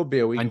potentially could be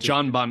a weak. And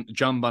John Bon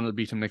will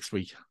beat him next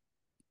week.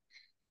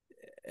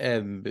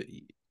 Yeah,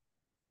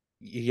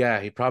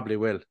 he probably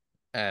will.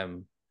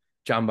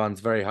 John Bon's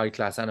very high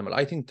class animal.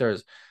 I think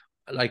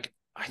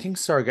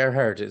Sir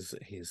Gerhard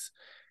he's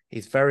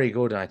very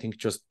good, and I think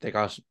just they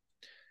got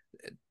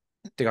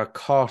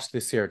caught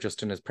this year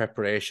just in his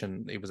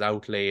preparation. He was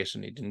out late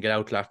and he didn't get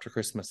out till after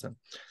Christmas, and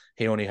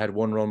he only had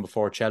one run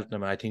before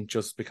Cheltenham. And I think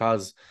just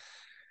because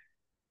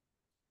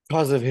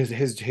of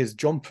his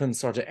jumping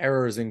sort of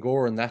errors in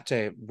Goran that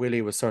day,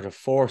 Willie was sort of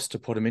forced to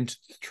put him into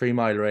the 3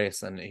 mile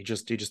race, and he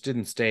just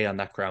didn't stay on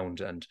that ground.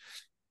 And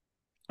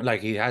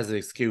like he has an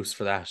excuse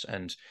for that,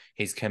 and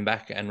he's came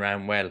back and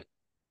ran well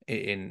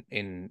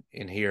in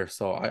here.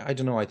 So I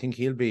don't know. I think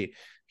he'll be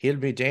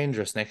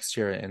dangerous next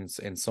year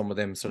in some of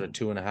them sort of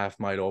 2.5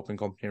 mile open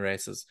company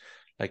races,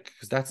 like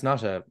because that's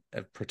not a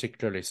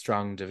particularly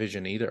strong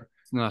division either.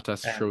 It's not.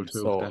 That's true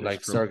too. So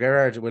like Sir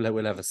Gerhard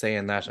will have a say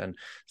in that, and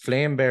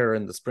Flame Bearer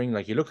in the spring.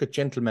 Like you look at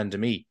Gentleman to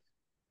Me,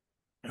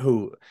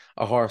 who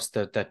a horse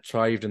that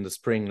thrived in the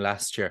spring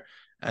last year,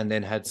 and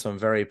then had some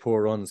very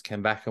poor runs,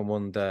 came back and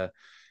won the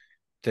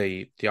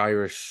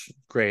Irish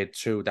Grade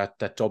 2,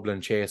 that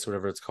Dublin Chase,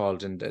 whatever it's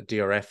called, in the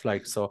DRF.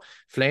 Like, so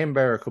Flame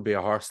Bearer could be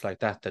a horse like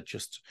that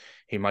just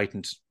he might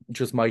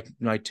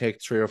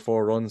take 3 or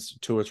 4 runs,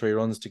 2 or 3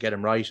 runs to get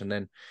him right, and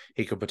then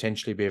he could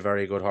potentially be a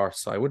very good horse.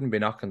 So I wouldn't be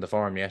knocking the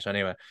form yet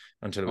anyway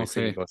until we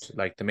see. But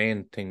like the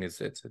main thing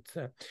is it's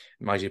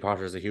Mighty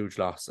Potter is a huge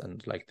loss,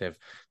 and like there's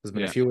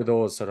been a few of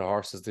those sort of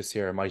horses this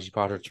year. Mighty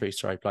Potter, 3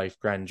 Stripe Life,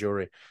 Grand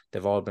Jury,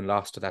 they've all been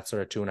lost to that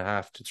sort of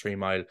 2.5 to 3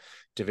 mile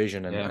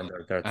division, and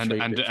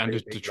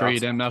the 3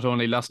 of them not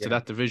only lost to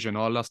that division,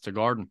 all lost to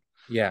Gordon.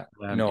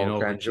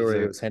 Grand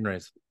Jury was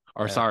Henry's.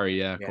 Or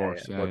sorry, of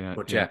course.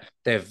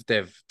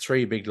 They've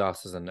 3 big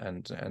losses,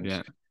 and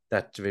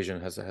that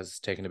division has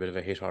taken a bit of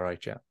a hit. All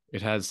right,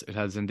 it has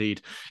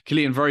indeed.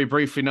 Killian, very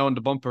briefly now on the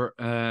bumper.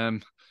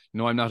 I'm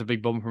not a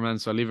big bumper man,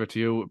 so I'll leave it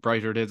to you.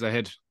 Brighter days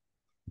ahead.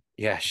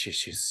 Yeah,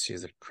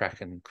 she's a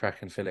cracking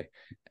filly.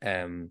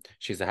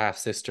 She's a half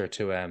sister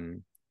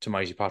to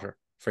Mighty Potter,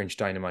 French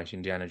Dynamite,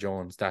 Indiana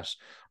Jones,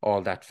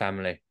 that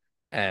family,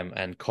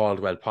 and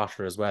Caldwell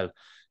Potter as well.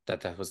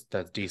 That was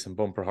that decent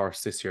bumper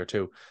horse this year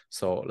too.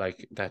 So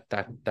like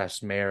that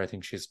mare, I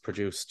think she's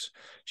produced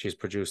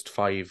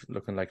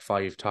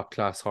 5 top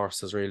class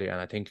horses really,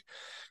 and I think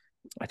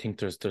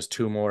there's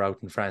 2 more out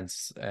in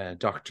France,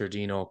 Dr.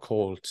 Dino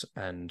Colt,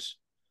 and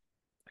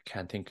I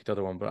can't think of the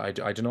other one, but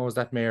I don't know, is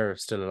that mare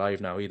still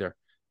alive now either?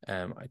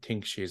 I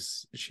think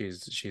she's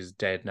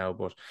dead now,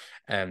 but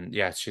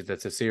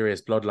that's a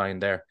serious bloodline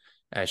there.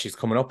 She's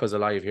coming up as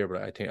alive here,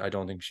 but I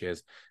don't think she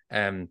is.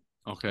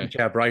 Okay.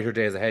 Yeah, brighter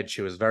days ahead.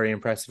 She was very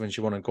impressive when she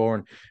won at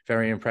Gorn.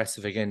 Very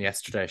impressive again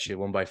yesterday. She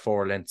won by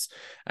 4 lengths,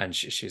 and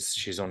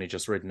she's only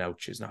just ridden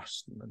out. She's not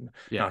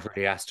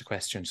really asked a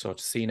question. So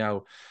to see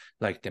now,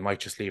 like they might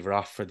just leave her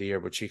off for the year,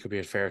 but she could be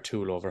a fair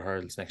tool over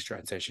hurdles next year.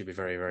 I'd say she'd be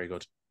very, very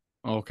good.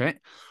 Okay.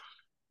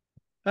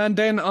 And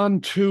then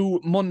on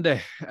to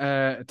Monday.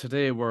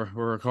 Today we're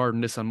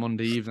recording this on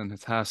Monday evening.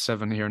 It's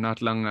 7:30 here,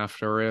 not long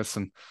after a race,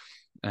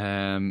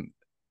 and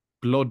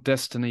Blood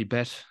Destiny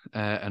Bet,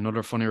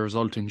 another funny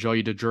result.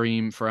 Enjoy the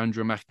Dream for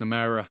Andrew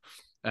McNamara.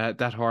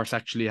 That horse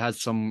actually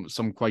has some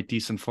quite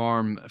decent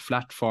form,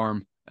 flat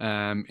form,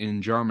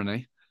 in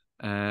Germany,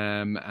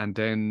 and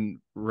then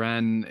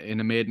ran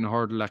in a maiden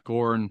hurdle at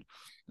Gorn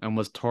and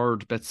was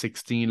third, bet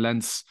 16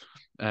 lengths.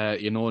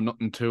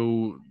 Nothing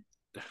too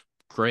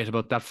great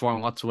about that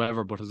form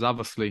whatsoever, but has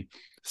obviously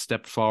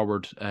stepped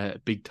forward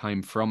big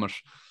time from it.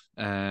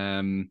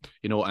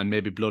 You know, and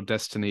maybe Blood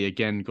Destiny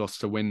again goes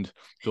to wind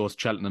those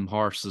Cheltenham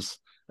horses.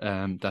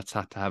 That's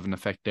had to have an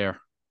effect there.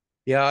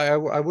 Yeah,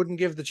 I wouldn't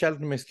give the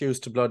Cheltenham excuse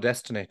to Blood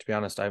Destiny, to be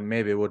honest. I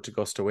maybe would to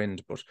Gust of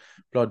Wind, but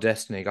Blood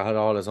Destiny got it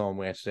all his own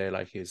way today.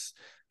 Like, he's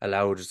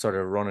allowed to sort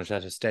of run it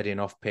at a steady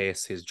enough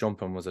pace. His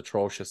jumping was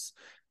atrocious.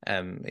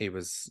 He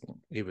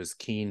was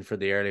keen for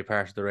the early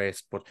part of the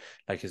race, but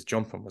like, his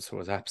jumping was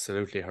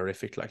absolutely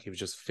horrific. Like, he was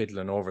just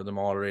fiddling over them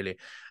all, really.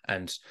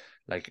 And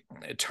like,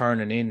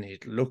 turning in,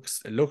 it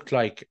looked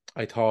like,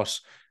 I thought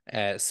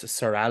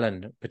Sir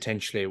Alan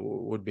potentially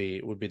would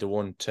be the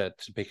one to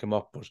pick him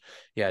up, but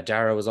yeah,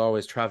 Dara was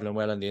always traveling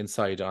well on the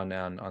inside on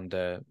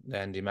the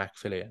Andy Mack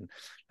filly, and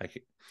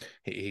like,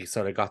 he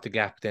sort of got the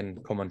gap then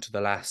coming to the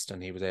last,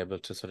 and he was able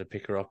to sort of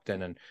pick her up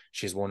then, and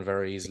she's won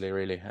very easily,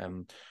 really.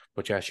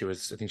 But yeah, I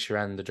think she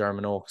ran the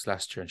German Oaks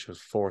last year, and she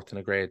was fourth in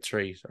a Grade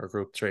 3 or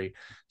Group 3,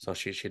 so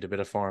she had a bit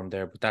of form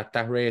there. But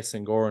that race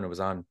in Goran, it was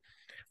on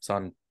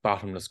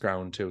bottomless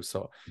ground too,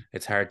 so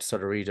it's hard to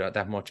sort of read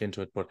that much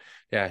into it. But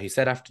yeah, he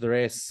said after the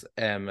race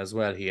as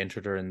well, he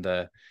entered her in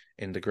the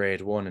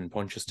Grade 1 in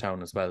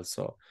Punchestown as well,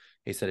 so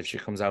he said if she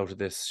comes out of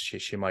this,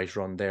 she might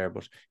run there,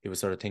 but he was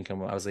sort of thinking,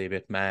 well, I was a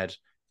bit mad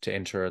to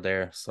enter her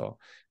there, so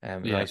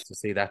nice to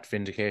see that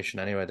vindication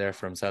anyway there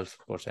for himself.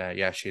 But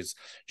yeah, she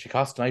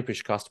cost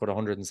about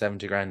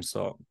 170 grand,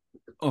 so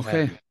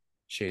okay,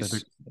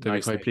 she's they'll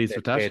be quite pleased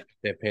with that.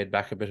 They paid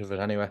back a bit of it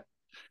anyway.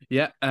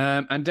 Yeah,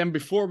 and then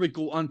before we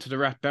go on to the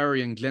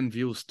Rathbarry and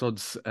Glenview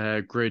Studs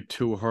Grade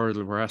 2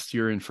 hurdle, where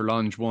Asturian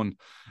Forlange won.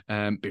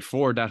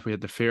 Before that, we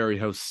had the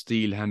Fairyhouse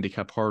Steel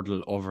Handicap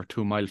hurdle over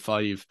 2 mile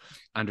 5,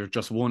 and there's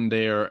just one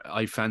there.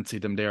 I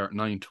fancied him there at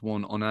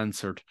 9-1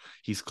 unanswered.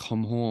 He's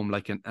come home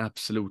like an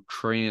absolute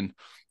train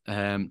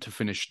to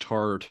finish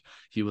third.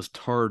 He was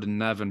third in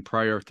Navan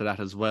prior to that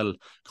as well,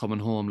 coming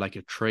home like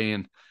a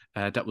train.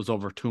 That was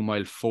over 2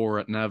 mile 4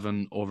 at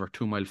Navan, over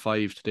 2 mile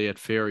 5 today at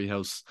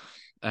Fairyhouse.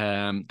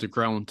 The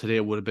ground today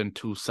would have been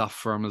too soft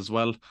for him as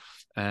well.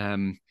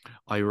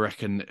 I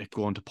reckon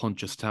going to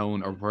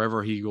Punchestown or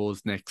wherever he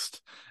goes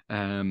next,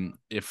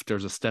 if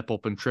there's a step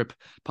up and trip,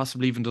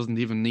 possibly even doesn't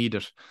even need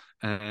it.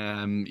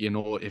 You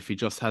know, if he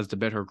just has the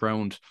better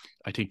ground,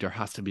 I think there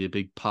has to be a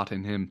big pot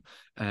in him.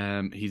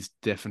 He's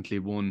definitely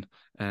one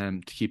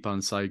to keep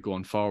on side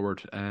going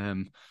forward.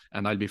 And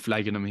I'll be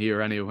flagging him here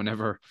anyway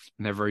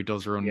whenever he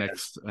does run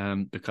next.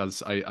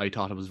 Because I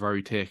thought it was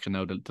very taken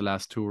out the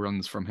last 2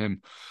 runs from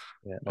him.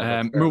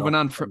 Yeah, moving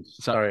on from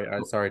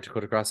sorry to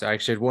cut across. I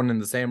actually had one in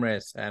the same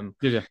race.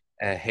 Did you?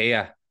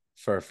 Heya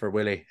for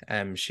Willie.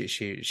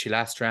 She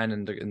last ran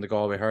in the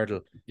Galway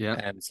hurdle.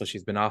 Yeah. So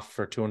she's been off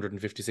for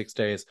 256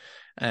 days.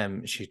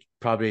 She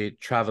probably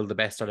travelled the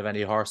best out of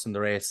any horse in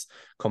the race,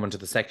 coming to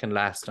the second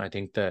last. And I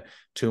think the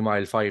 2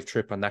 mile 5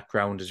 trip on that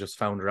ground has just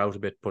found her out a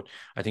bit. But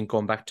I think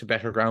going back to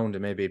better ground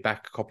and maybe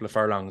back a couple of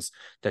furlongs,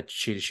 that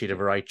she'd have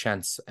a right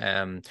chance.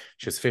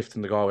 She was 5th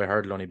in the Galway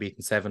hurdle, only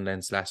beaten 7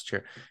 lengths last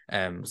year.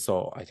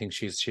 So I think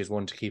she's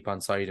one to keep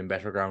on side in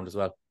better ground as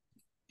well.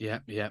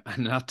 Yeah,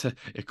 and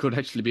it could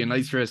actually be a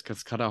nice race,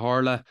 because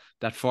Cadahorla,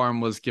 that form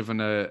was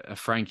given a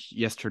frank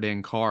yesterday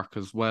in Cork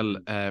as well,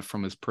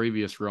 from his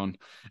previous run,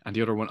 and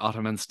the other one,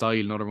 Ottoman Style,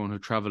 another one who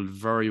travelled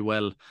very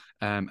well,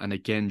 and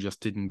again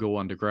just didn't go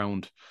on the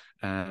ground.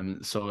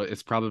 So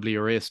it's probably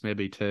a race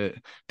maybe to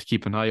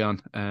keep an eye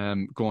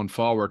on going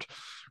forward.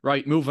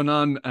 Right, moving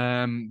on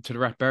to the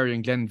Rathbarry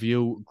and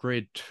Glenview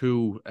Grade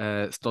 2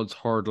 Studs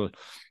Hurdle.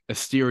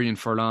 Asturian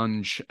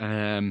Forlange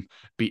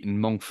beating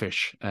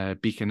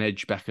Monkfish, Beacon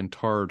Edge back in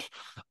third.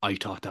 I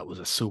thought that was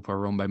a super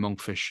run by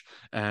Monkfish.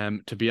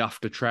 To be off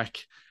the track,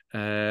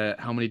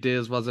 how many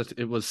days was it?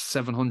 It was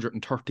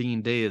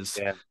 713 days.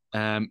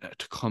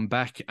 To come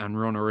back and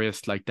run a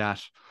race like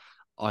that,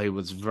 I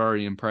was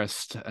very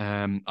impressed.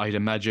 I'd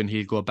imagine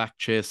he'd go back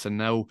chasing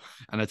now,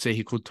 and I'd say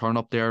he could turn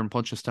up there and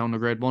punch us down to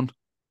Grade 1.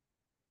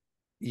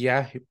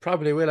 Yeah, he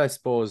probably will, I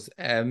suppose.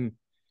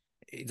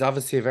 It's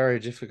obviously a very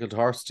difficult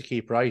horse to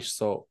keep right,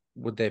 so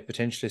would they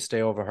potentially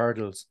stay over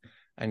hurdles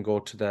and go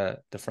to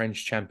the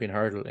French champion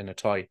hurdle in a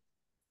tie?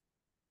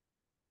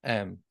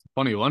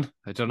 Funny one,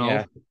 I don't know.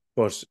 Yeah,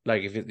 but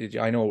like,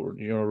 I know,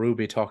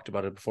 Ruby talked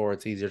about it before.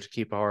 It's easier to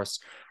keep a horse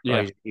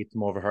right, keep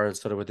them over hurdles,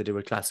 sort of what they do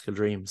with Classical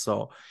Dream.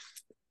 So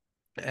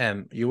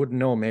you wouldn't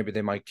know, maybe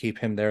they might keep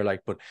him there,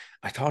 like, but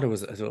I thought it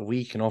was a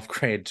weak enough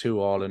Grade 2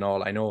 all in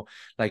all. I know,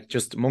 like,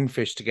 just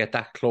Monkfish to get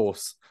that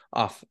close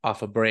off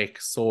a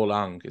break so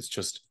long,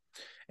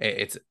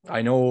 it's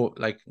I know,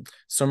 like,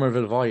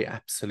 Somerville Voy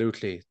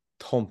absolutely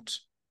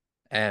thumped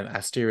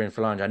Asturian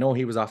Forlange. I know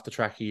he was off the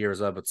track a year as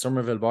well, but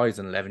Somerville Voy is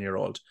an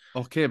 11-year-old.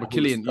 Okay, but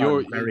Killian,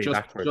 you're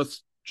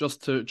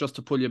just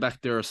to pull you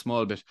back there a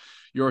small bit,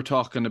 you're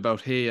talking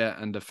about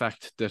Heya and the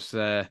fact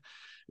that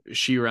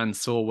she ran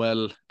so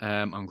well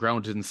on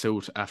grounded in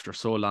suit after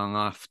so long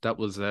off. That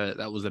was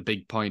a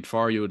big point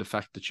for you, the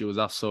fact that she was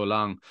off so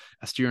long.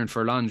 Asturian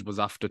Forlange was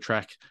off the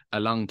track a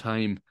long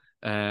time,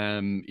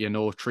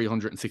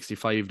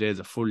 365 days,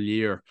 a full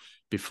year,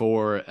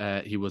 before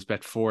he was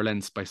bet 4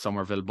 lengths by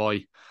Somerville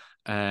Boy.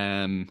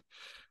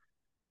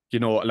 You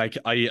know, like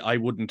I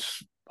wouldn't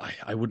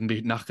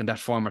be knocking that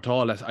form at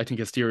all. I think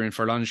Asterion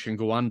Forlange can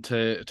go on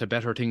to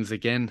better things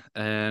again.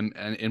 And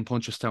in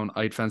Punchestown,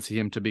 I'd fancy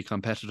him to be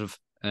competitive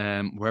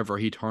wherever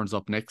he turns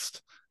up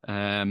next.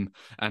 And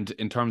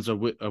in terms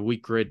of a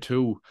weak grade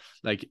 2,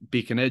 like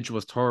Beacon Edge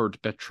was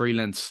third, bet 3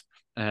 lengths.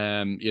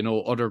 You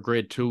know, other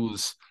grade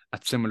 2s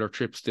at similar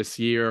trips this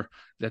year.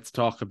 Let's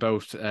talk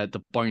about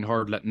the Boyne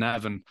Hurdle at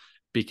Navan.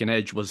 Beacon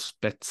Edge was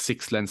bet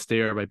 6 lengths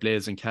there by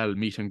Blaze and Cal.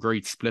 Meet and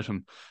Greet split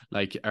him.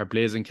 Like, are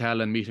Blaze and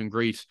Cal and Meet and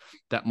Greet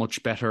that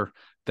much better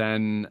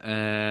than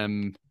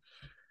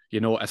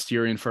you know,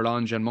 Asterion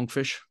Forlange and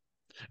Monkfish?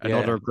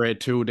 Another grade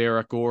 2 there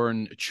at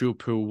Goran,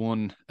 Chupu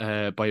won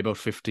by about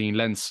 15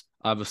 lengths.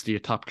 Obviously a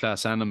top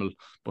class animal,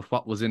 but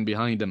what was in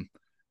behind him?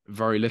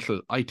 Very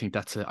little. I think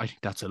that's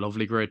a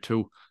lovely grade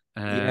 2.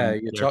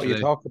 You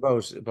talk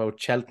about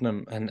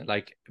Cheltenham, and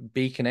like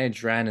Beacon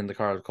Edge ran in the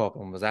Coral Cup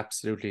and was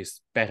absolutely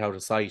bet out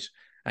of sight,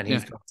 and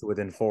he's got to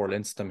within 4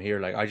 lengths of them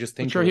here. Like, I just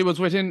think he was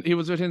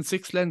within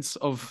 6 lengths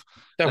of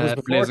that was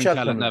before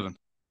Cheltenham.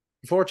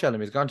 Before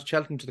Cheltenham, he's gone to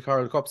Cheltenham to the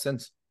Coral Cup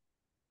since.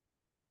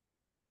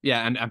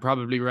 Yeah, and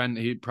probably ran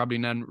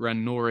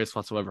no race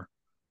whatsoever.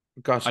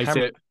 Got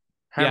hammered.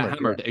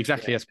 Hammered.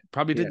 Exactly. Yes,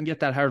 probably didn't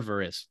get that hard of a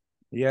race.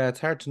 Yeah, it's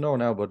hard to know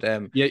now, but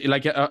yeah,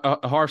 like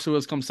a horse who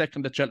has come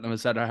second at Cheltenham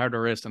has had a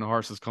harder race than a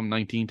horse has come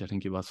 19th, I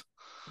think he was.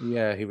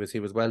 Yeah, he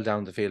was well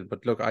down the field.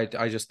 But look,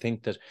 I just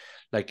think that,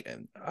 like,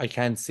 I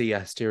can see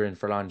Asterion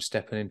Forlange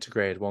stepping into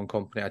grade 1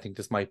 company. I think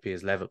this might be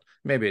his level.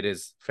 Maybe it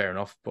is, fair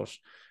enough, but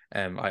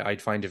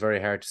I'd find it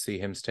very hard to see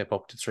him step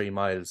up to 3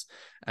 miles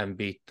and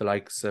beat the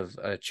likes of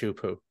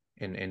Chupu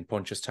in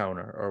Punchestown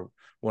or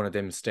one of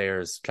them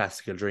stairs,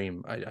 Classical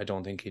Dream. I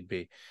don't think he'd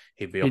be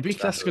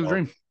Classical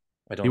Dream.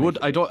 I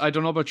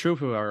don't know about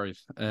Chupu, all right.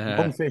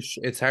 Monkfish,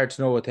 it's hard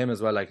to know with him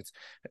as well. Like, it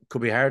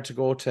could be hard to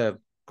go to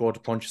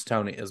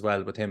Punchestown as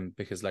well with him,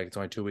 because like it's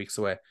only 2 weeks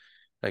away.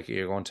 Like,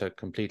 you're going to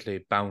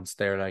completely bounce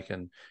there, like,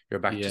 and you're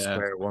back to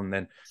square one.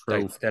 Then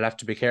like, they'll have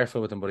to be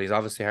careful with him, but he's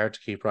obviously hard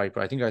to keep right.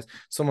 But I think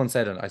someone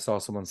said, and I saw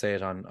someone say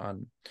it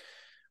on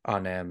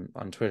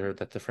Twitter,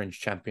 that the French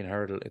champion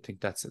hurdle, I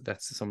think that's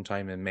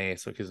sometime in May,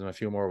 so it gives him a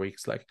few more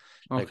weeks. Like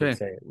I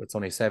say, it's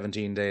only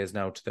 17 days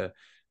now to the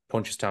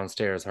Punchestown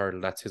Stairs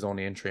hurdle. That's his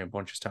only entry in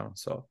Punchestown.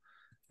 So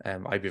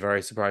I'd be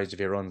very surprised if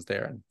he runs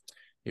there, and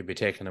you'd be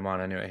taking him on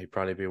anyway. He'd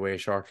probably be way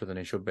shorter than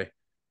he should be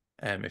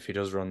if he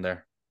does run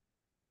there.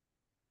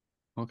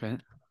 Okay.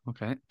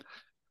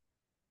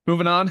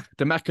 Moving on,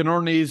 the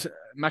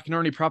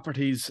McInerney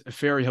Properties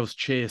Fairyhouse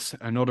Chase,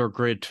 another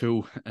grade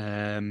 2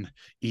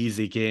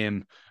 easy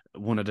game.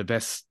 One of the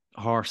best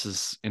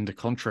horses in the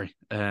country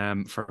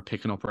for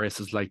picking up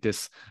races like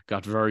this.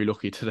 Got very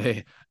lucky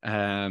today.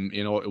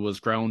 You know, it was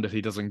ground that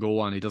he doesn't go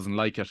on, he doesn't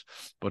like it,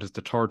 but it's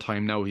the 3rd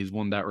time now he's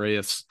won that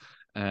race.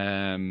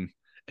 Again,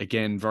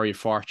 very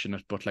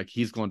fortunate, but like,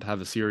 he's going to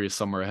have a serious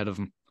summer ahead of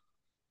him.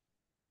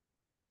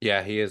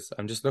 Yeah, he is.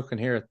 I'm just looking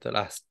here at the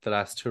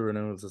last 2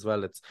 renewals as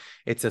well.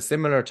 It's a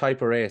similar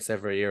type of race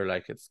every year.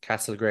 Like, it's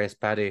Castle Grace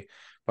Paddy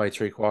by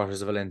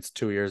 3/4 of a length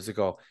 2 years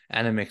ago.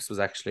 Animix was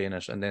actually in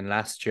it, and then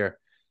last year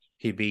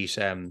he beat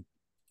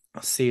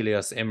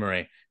Celius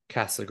Emery,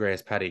 Castle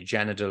Grace Paddy.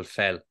 Janidal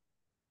fell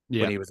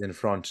when he was in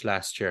front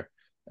last year.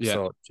 Yeah.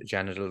 So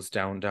Janidal's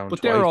down. But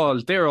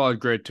twice. they're all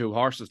grade 2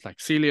 horses. Like,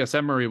 Celius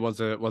Emery was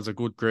a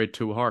good grade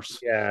 2 horse.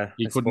 Yeah,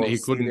 he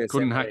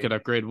couldn't hack it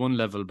at grade 1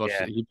 level, but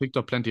he picked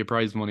up plenty of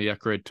prize money at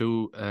grade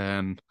 2.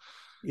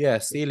 Yeah,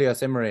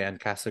 Celius Emery and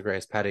Castle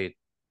Grace Paddy,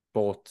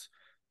 both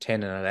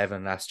 10 and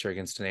 11 last year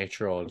against an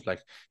 8-year-old.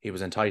 Like, he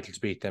was entitled to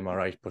beat them, all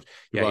right. But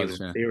he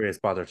was serious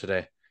bother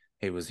today.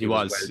 He was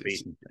well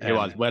beaten. He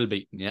was well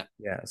beaten, yeah.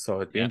 Yeah, so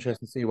it'd be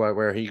interesting to see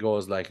where he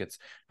goes. Like,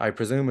 I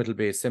presume it'll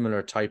be a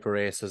similar type of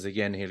races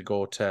again. He'll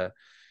go to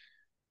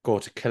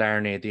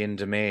Killarney at the end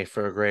of May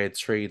for a grade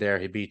 3 there.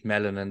 He beat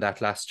Mellon in that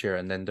last year,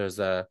 and then there's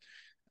a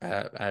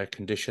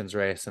conditions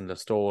race in the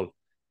Stole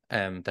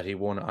that he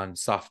won on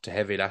soft to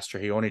heavy last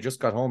year. He only just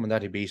got home, and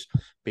that he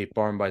beat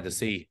Born by the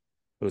Sea,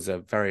 who's a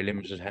very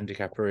limited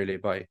handicap really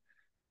by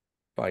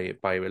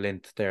a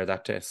length there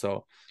that day.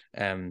 So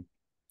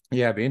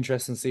yeah, it'd be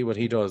interesting to see what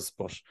he does,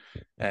 but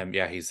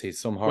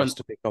he's some horse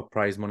to pick up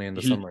prize money in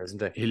the summer,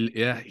 isn't he?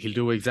 He'll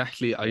do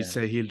exactly. I'd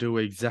say he'll do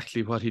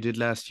exactly what he did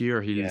last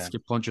year. He'll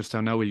skip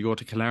Punchestown now. He'll go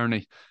to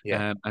Killarney,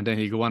 and then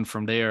he'll go on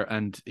from there,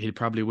 and he'll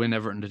probably win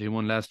Everton that he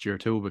won last year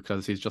too,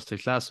 because he's just a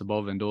class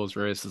above in those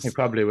races. He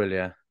probably will,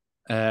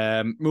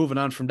 yeah. Moving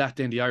on from that,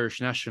 then the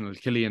Irish National,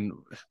 Killian.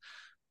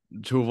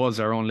 2 of us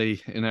are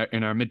only in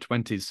our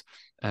mid-20s,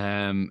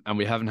 and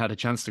we haven't had a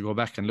chance to go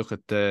back and look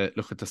at the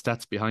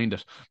stats behind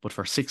it. But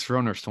for 6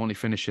 runners to only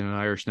finish in an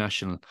Irish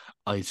National,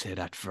 I'd say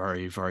that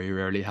very, very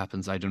rarely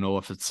happens. I don't know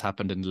if it's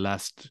happened in the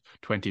last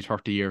 20,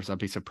 30 years. I'd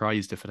be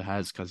surprised if it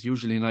has, because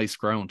usually nice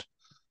ground.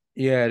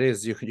 Yeah, it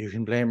is. You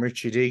can blame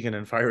Richie Deegan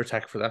and Fire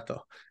Attack for that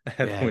though.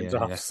 It went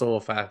off so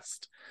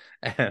fast.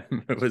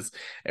 It was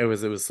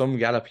some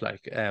gallop,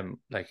 like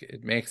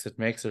it makes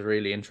it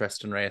really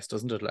interesting race,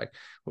 doesn't it? Like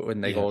when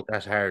they go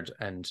that hard.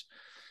 And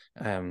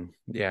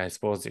I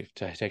suppose you have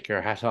to take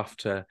your hat off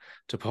to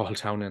Paul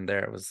Townend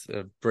there. It was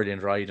a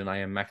brilliant ride, and I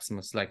am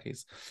Maximus, like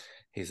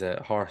he's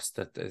a horse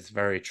that is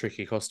very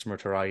tricky customer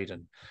to ride,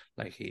 and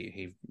like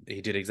he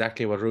did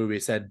exactly what Ruby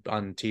said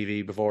on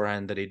TV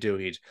beforehand that he'd do.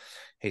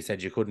 He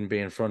said you couldn't be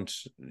in front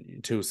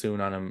too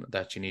soon on him,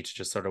 that you need to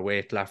just sort of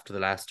wait till after the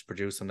last to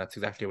produce him. That's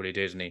exactly what he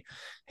did, and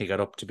he got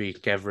up to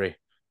beat Gevry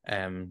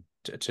to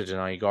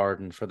deny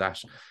Gordon for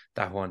that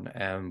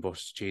one.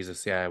 But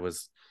Jesus, yeah, it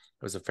was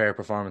a fair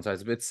performance. I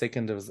was a bit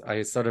sickened.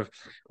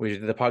 We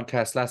did the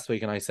podcast last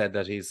week, and I said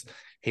that he's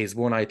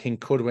one I think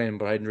could win,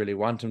 but I didn't really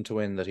want him to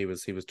win. That he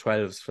was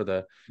 12s for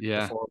the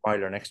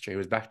 4-miler next year. He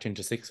was backed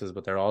into 6s,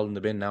 but they're all in the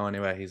bin now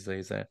anyway.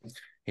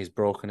 He's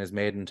broken his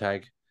maiden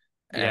tag.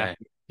 And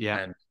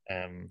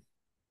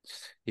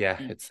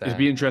it'll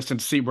be interesting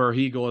to see where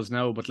he goes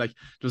now. But like,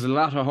 there's a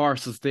lot of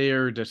horses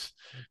there that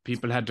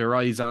people had their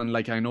eyes on.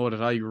 Like, I know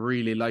that I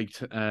really liked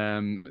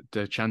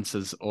the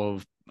chances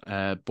of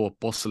both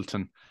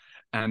Bustleton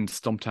and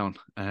Stumptown,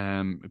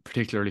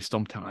 particularly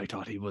Stumptown. I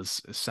thought he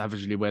was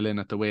savagely well in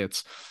at the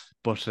weights,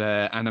 but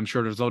and I'm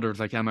sure there's others,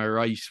 like Am I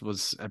Right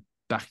was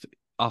backed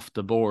off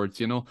the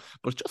boards,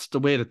 but just the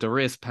way that the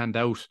race panned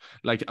out,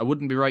 like I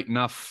wouldn't be writing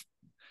off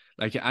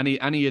like any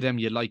of them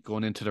you like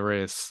going into the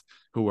race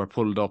who were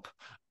pulled up.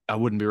 I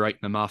wouldn't be writing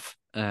them off,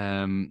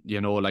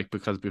 like,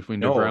 because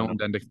between the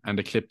ground and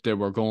the clip they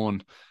were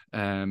going,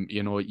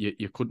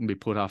 you couldn't be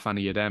put off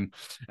any of them.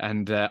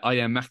 And I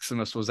Am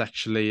Maximus was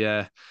actually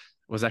in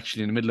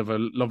the middle of a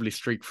lovely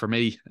streak for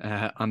me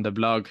on the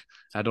blog.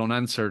 Had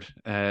unanswered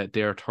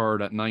their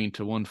third at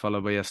 9-1,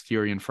 followed by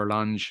Asterion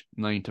Forlange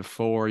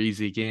 9-4,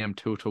 Easy Game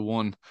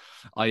 2-1,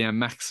 I Am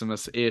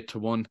Maximus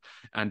 8-1,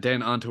 and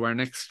then on to our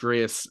next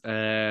race.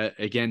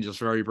 Again, just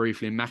very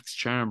briefly, Max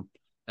Charm,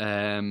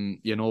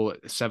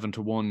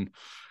 7-1.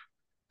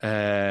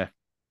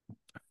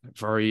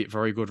 Very,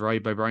 very good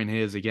ride by Brian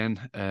Hayes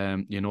again.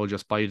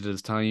 Just bided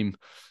his time.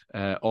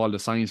 All the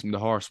signs from the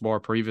horse were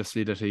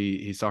previously that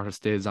he sort of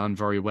stays on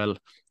very well.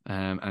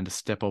 And the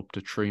step up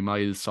to 3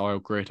 miles saw a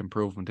great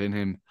improvement in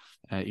him.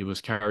 He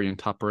was carrying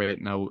top weight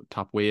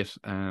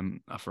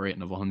after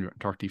rating of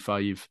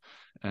 135.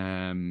 But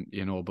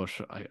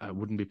I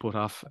wouldn't be put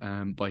off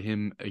by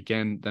him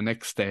again the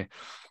next day.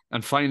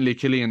 And finally,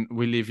 Killian,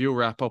 we'll leave you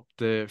wrap up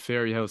the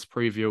Fairyhouse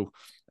preview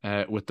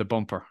with the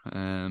bumper.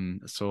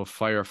 So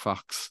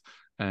Firefox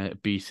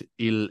beat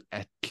Il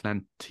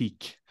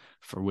Atlantique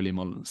for Willie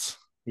Mullins.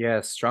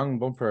 Yeah, strong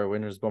bumper,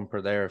 winner's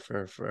bumper there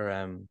for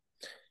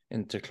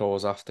in to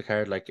close off the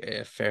card. Like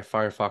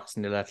Firefox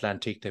and Il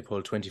Atlantique, they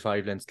pulled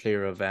 25 lengths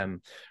clear of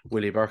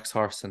Willie Burke's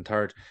horse in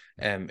third.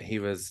 He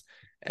was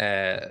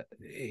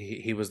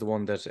he was the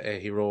one that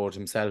he rode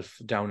himself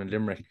down in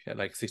Limerick at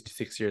like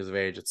 66 years of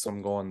age. It's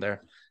some going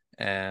there.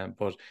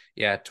 But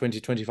yeah,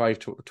 25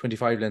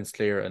 lengths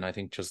clear, and I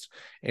think just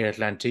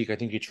Atlantique, I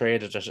think he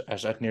traded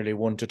at nearly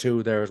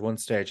 1-2 there at one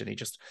stage, and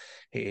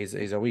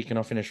he's a weak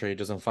enough finisher. He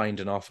doesn't find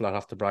an awful lot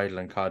off the bridle,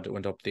 and Cod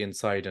went up the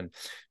inside and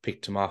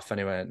picked him off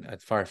anyway. And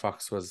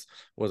Firefox was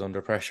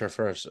under pressure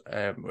for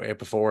it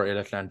before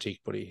Atlantique,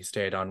 but he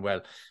stayed on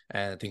well.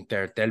 I think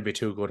they'll be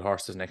 2 good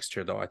horses next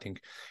year, though. I think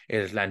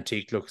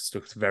Atlantique looks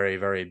very,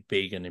 very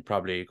big, and he's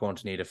probably going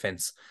to need a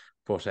fence,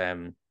 but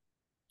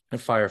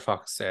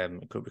Firefox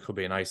could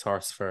be a nice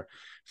horse for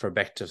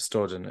Beck to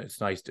stud, and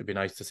it'd be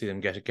nice to see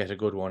them get a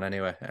good one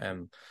anyway.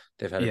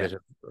 They've had a bit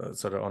of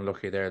sort of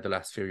unlucky there the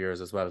last few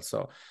years as well,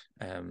 so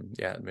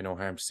it'd be no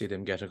harm to see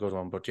them get a good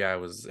one. But yeah,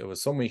 it was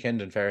some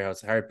weekend in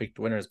Fairyhouse, hard picked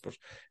winners, but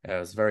it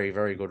was very,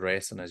 very good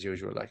racing as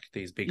usual. Like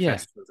these big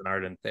festivals in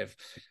Ireland, they've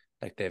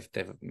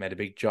made a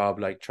big job,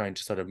 like trying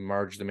to sort of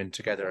merge them in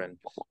together, and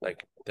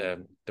like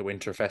the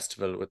winter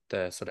festival with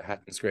the sort of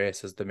Hatton's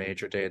Grace as the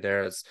major day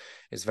there is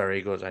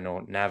very good. I know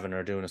Navan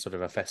are doing a sort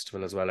of a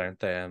festival as well, aren't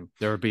they?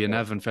 There will be a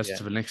Navan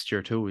festival next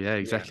year too. Yeah,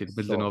 exactly. The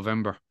middle of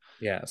November.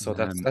 Yeah, so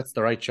that's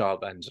the right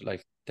job, and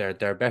like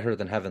they're better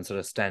than having sort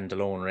of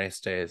standalone race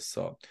days.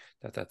 So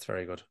that's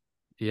very good.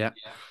 Yeah.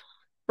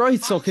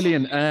 Right, so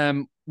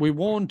Killian, we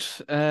won't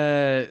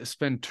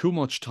spend too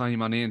much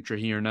time on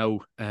Aintree here now,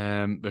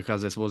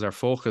 because I suppose our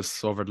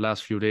focus over the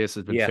last few days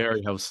has been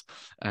Fairyhouse,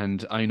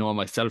 and I know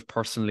myself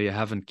personally, I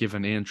haven't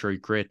given Aintree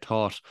great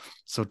thought.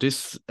 So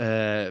this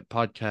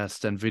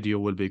podcast and video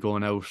will be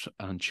going out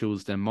on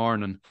Tuesday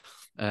morning.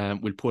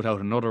 We'll put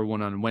out another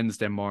one on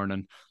Wednesday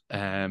morning,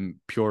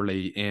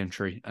 purely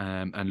Aintree,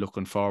 and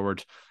looking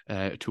forward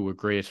to a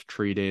great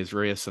 3 days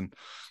racing.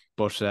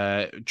 But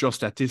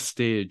just at this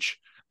stage,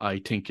 I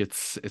think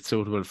it's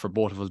suitable for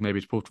both of us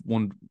maybe to put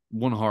one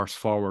horse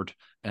forward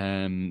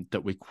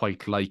that we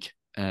quite like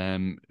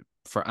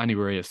for any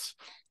race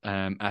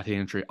at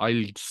Aintree.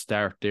 I'll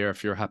start there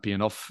if you're happy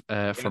enough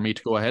for me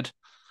to go ahead.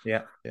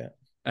 Yeah.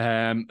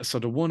 So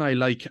the one I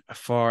like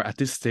for at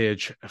this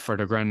stage for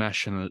the Grand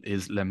National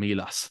is Le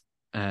Milas.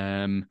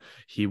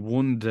 He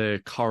won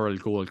the Coral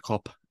Gold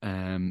Cup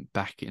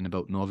back in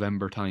about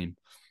November time.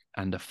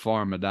 and the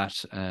form of that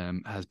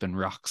has been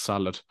rock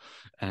solid.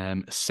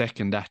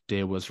 Second that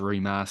day was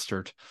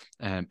Remastered.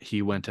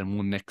 He went and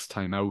won next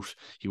time out.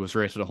 He was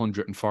rated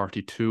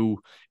 142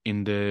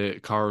 in the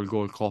Coral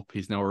Gold Cup.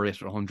 He's now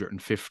rated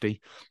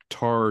 150.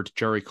 Third,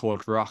 Jerry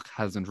Colt Rock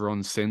hasn't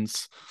run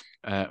since.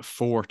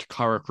 Fourth,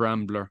 Corrick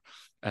Rambler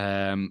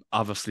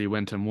obviously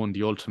went and won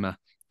the Ultima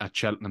at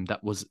Cheltenham.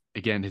 That was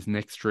again his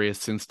next race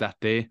since that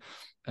day.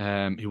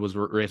 He was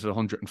rated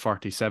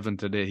 147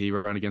 today. He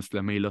ran against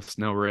Lamilus,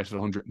 now rated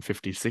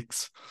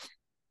 156.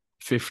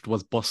 Fifth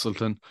was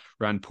Bustleton,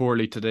 ran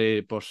poorly today,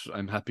 but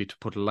I'm happy to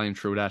put a line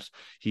through that.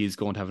 He's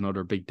going to have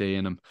another big day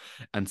in him.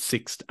 And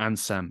sixth,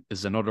 Ansam,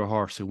 is another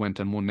horse who went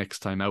and won next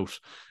time out,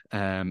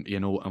 and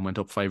went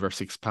up 5 or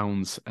 6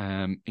 pounds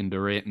in the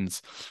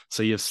ratings.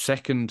 So you have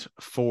second,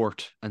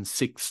 fourth, and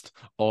sixth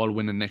all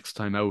winning next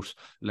time out.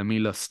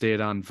 Lamila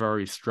stayed on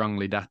very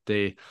strongly that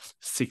day.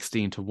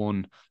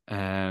 16-1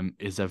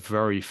 is a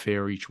very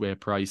fair each way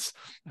price,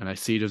 and I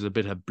see there's a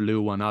bit of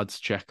blue on Odds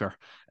Checker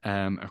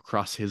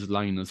across his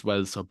line as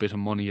well. So a bit of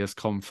money has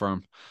come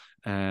from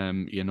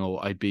him.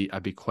 I'd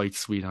be quite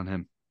sweet on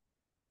him.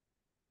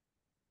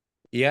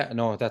 Yeah,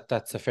 no,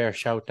 that's a fair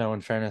shout now,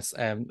 in fairness.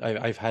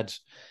 I've had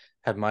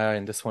my eye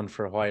on this one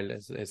for a while.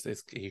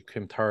 He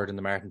came third in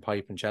the Martin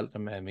Pipe in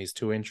Cheltenham. He's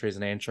 2 entries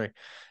in Aintree,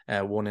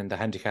 one in the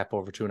handicap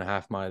over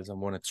 2.5 miles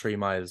and one at 3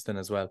 miles then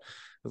as well.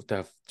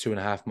 The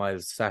 2.5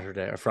 miles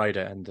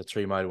Friday, and the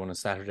 3 mile one is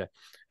Saturday.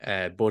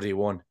 Buddy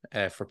won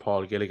for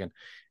Paul Gilligan.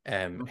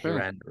 He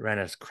ran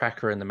a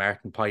cracker in the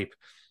Martin Pipe.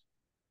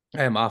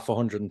 Off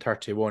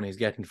 131, he's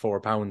getting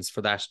 £4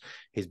 for that.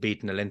 He's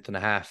beaten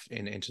 1.5 lengths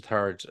into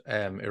third,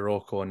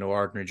 Iroko and No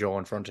Ordinary Joe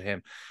in front of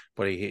him,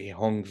 but he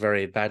hung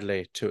very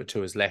badly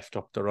to his left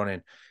up the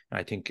running. And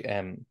I think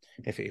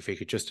if he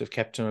could just have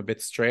kept him a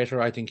bit straighter,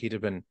 I think he'd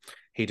have been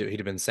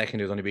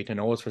second. He was only beaten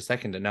a nose for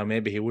second, and now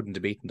maybe he wouldn't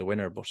have beaten the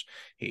winner, but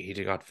he'd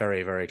have got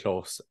very, very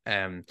close.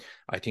 I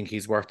think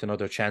he's worth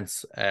another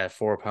chance.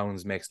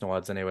 £4 makes no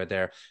odds anyway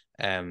there.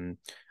 And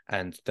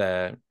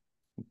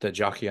the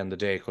jockey on the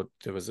day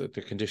there was the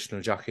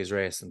conditional jockeys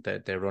race, and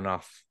they run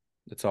off.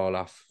 It's all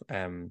off.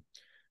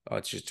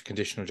 It's just a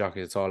conditional jockey.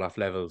 It's all off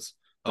levels.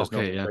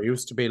 There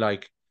used to be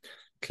like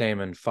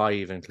claiming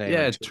 5 and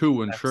claiming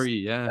 2 and 3.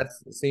 Yeah,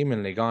 that's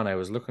seemingly gone. I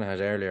was looking at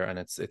it earlier, and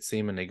it's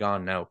seemingly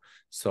gone now.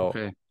 So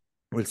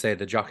we'll say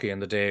the jockey on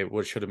the day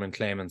should have been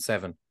claiming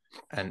 7,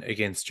 and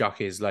against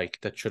jockeys like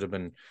that should have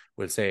been,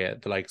 we'll say,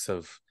 the likes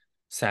of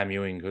Sam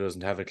Ewing, who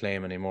doesn't have a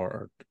claim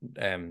anymore,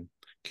 or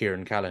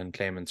Kieran Callahan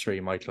claiming 3,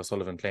 Michael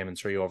O'Sullivan claiming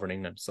 3 over in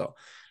England. So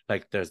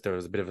like there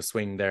was a bit of a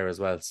swing there as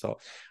well. So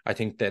I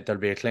think that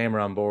there'll be a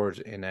claimer on board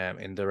in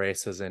the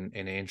races in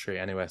Aintree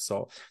anyway.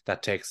 So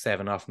that takes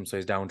 7 off him. So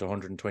he's down to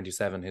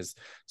 127. His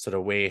sort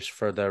of weight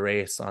for the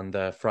race on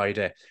the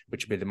Friday,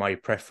 which would be my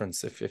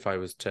preference if I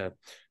was to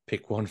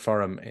pick one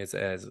for him, is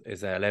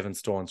 11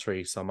 stone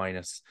 3. So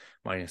minus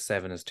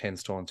 7 is 10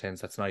 stone 10.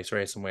 So that's a nice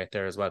racing weight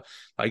there as well.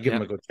 I give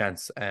him a good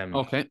chance. And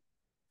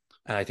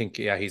I think,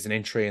 he's an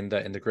entry in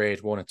the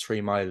grade 1 at 3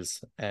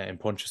 miles in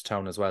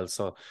Punchestown as well.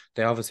 So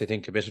they obviously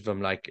think a bit of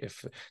him, like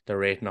if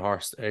they're entering a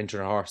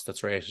horse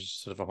that's rated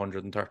sort of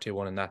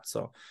 131 in that.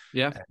 So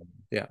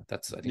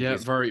that's, I think,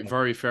 very,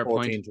 very fair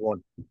point.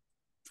 14-1.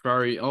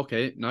 Very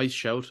okay, nice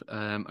shout.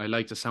 I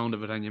like the sound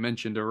of it, and you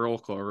mentioned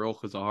Iroko.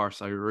 Iroko's a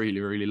horse I really,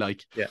 really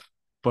like. Yeah.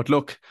 But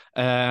look,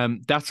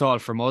 that's all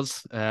from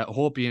us. I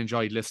hope you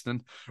enjoyed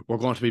listening. We're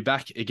going to be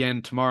back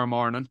again tomorrow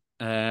morning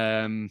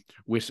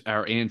with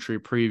our Aintree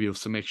preview.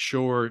 So make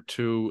sure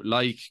to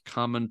like,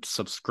 comment,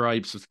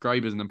 subscribe.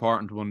 Subscribe is an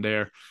important one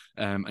there.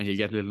 And you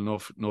get a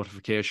little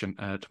notification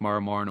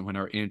tomorrow morning when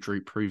our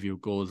Aintree preview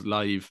goes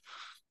live.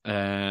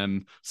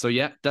 So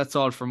yeah, that's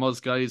all from us,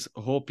 guys.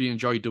 Hope you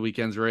enjoyed the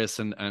weekend's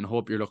racing and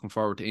hope you're looking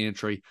forward to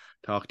Aintree.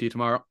 Talk to you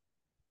tomorrow.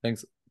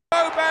 Thanks.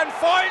 Vauban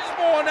finds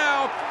more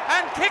now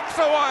and kicks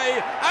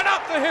away and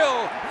up the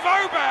hill.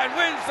 Vauban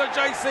wins the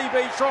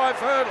JCB Triumph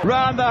Hurdle.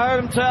 Round the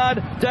home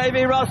turn,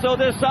 Davy Russell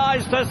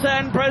decides to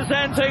send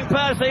presenting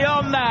Percy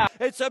on now.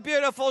 It's a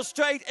beautiful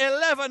straight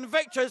 11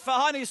 victories for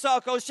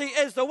Honeysuckle. She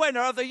is the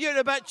winner of the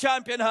Unibet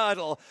Champion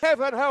Hurdle.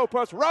 Heaven help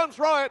us, runs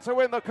riot to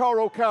win the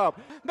Coral Cup.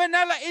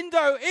 Manila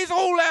Indo is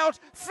all out,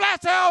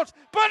 flat out,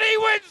 but he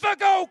wins the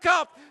Gold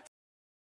Cup.